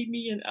love made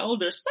me an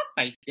elder. Suck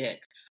my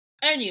dick.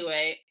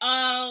 Anyway,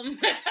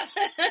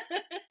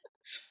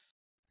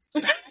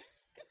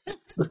 this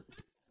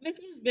has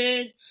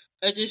been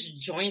a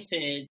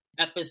disjointed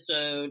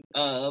episode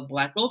of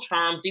Black Girl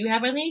Charm. Do you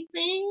have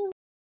anything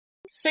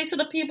to say to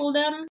the people,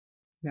 them?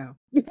 No.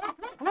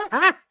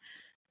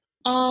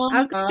 I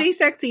was gonna stay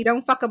sexy.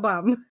 Don't fuck a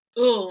bum.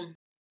 Oh,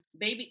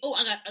 baby. Oh,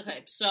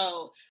 okay.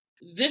 So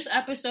this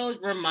episode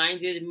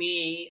reminded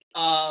me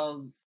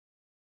of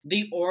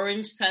the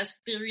orange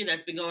test theory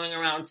that's been going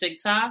around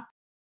TikTok.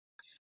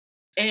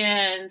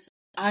 And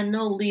I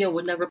know Leo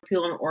would never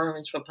peel an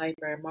orange for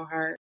Piper in my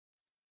heart.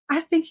 I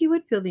think he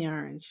would peel the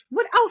orange.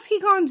 What else he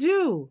gonna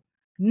do?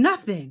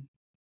 Nothing.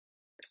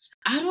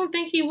 I don't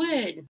think he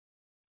would.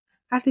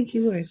 I think he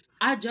would.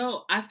 I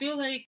don't. I feel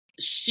like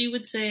she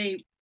would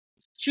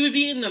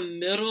be in the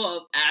middle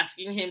of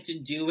asking him to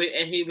do it,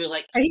 and he would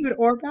like... And he would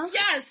orb out?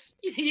 Yes!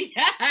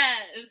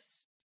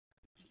 Yes!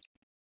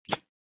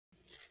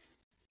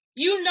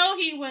 You know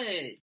he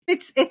would.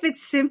 If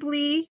it's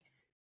simply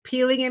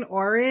peeling an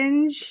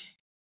orange,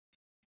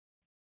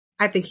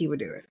 I think he would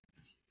do it.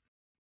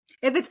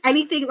 If it's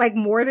anything like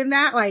more than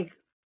that, like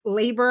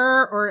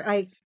labor or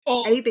like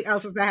anything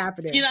else is not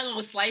happening. He's not going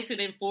to slice it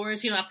in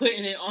fours. He's not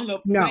putting it on the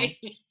plate.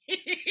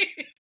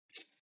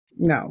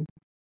 No.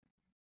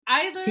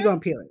 Either he's going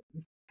to peel it.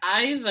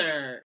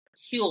 Either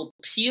he'll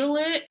peel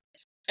it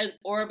and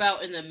orb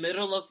out in the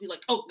middle of,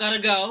 like, oh, gotta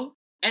go.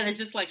 And it's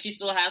just like she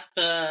still has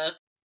to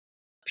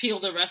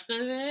peel the rest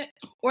of it.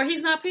 Or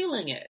he's not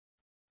peeling it.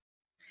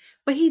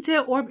 But he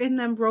did orb in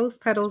them rose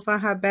petals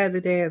on her bed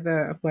the day of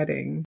the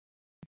wedding.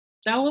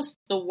 That was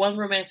the one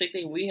romantic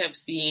thing we have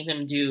seen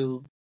him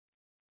do.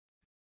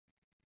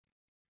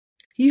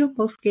 He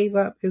almost gave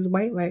up his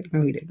white light.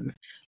 No, he didn't.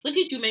 Look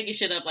at you making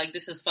shit up like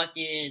this is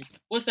fucking...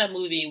 What's that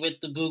movie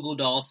with the Goo Goo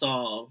Doll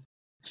song?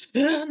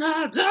 And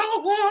I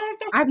don't want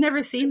to... I've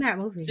never seen that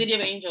movie. City of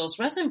Angels.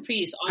 Rest in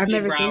peace, I've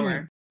never seen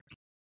it.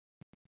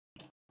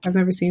 I've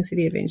never seen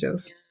City of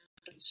Angels. Yeah,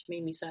 that just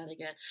made me sad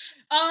again.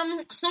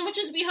 Some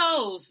witches be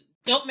hoes.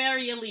 Don't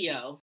marry a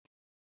Leo.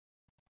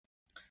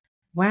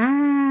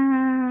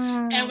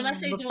 Wow. And when I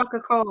say don't... Fuck a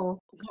Cole.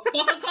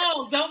 Fuck a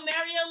Cole. Don't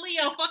marry a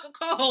Leo. Fuck a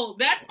Cole.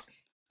 That's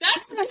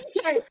the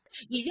t-shirt.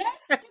 Yes,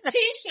 the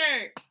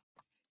t-shirt.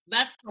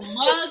 That's the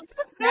mug.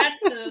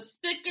 That's the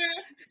sticker.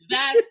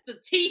 That's the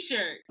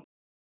t-shirt.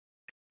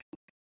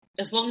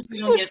 As long as we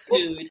don't get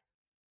sued.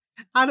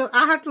 I'll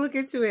have to look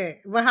into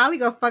it. But Holly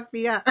gonna fuck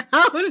me up.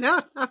 I don't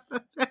know.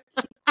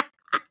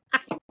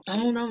 I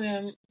don't know,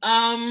 man.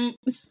 I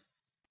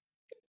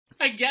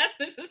guess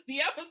this is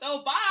the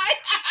episode. Bye.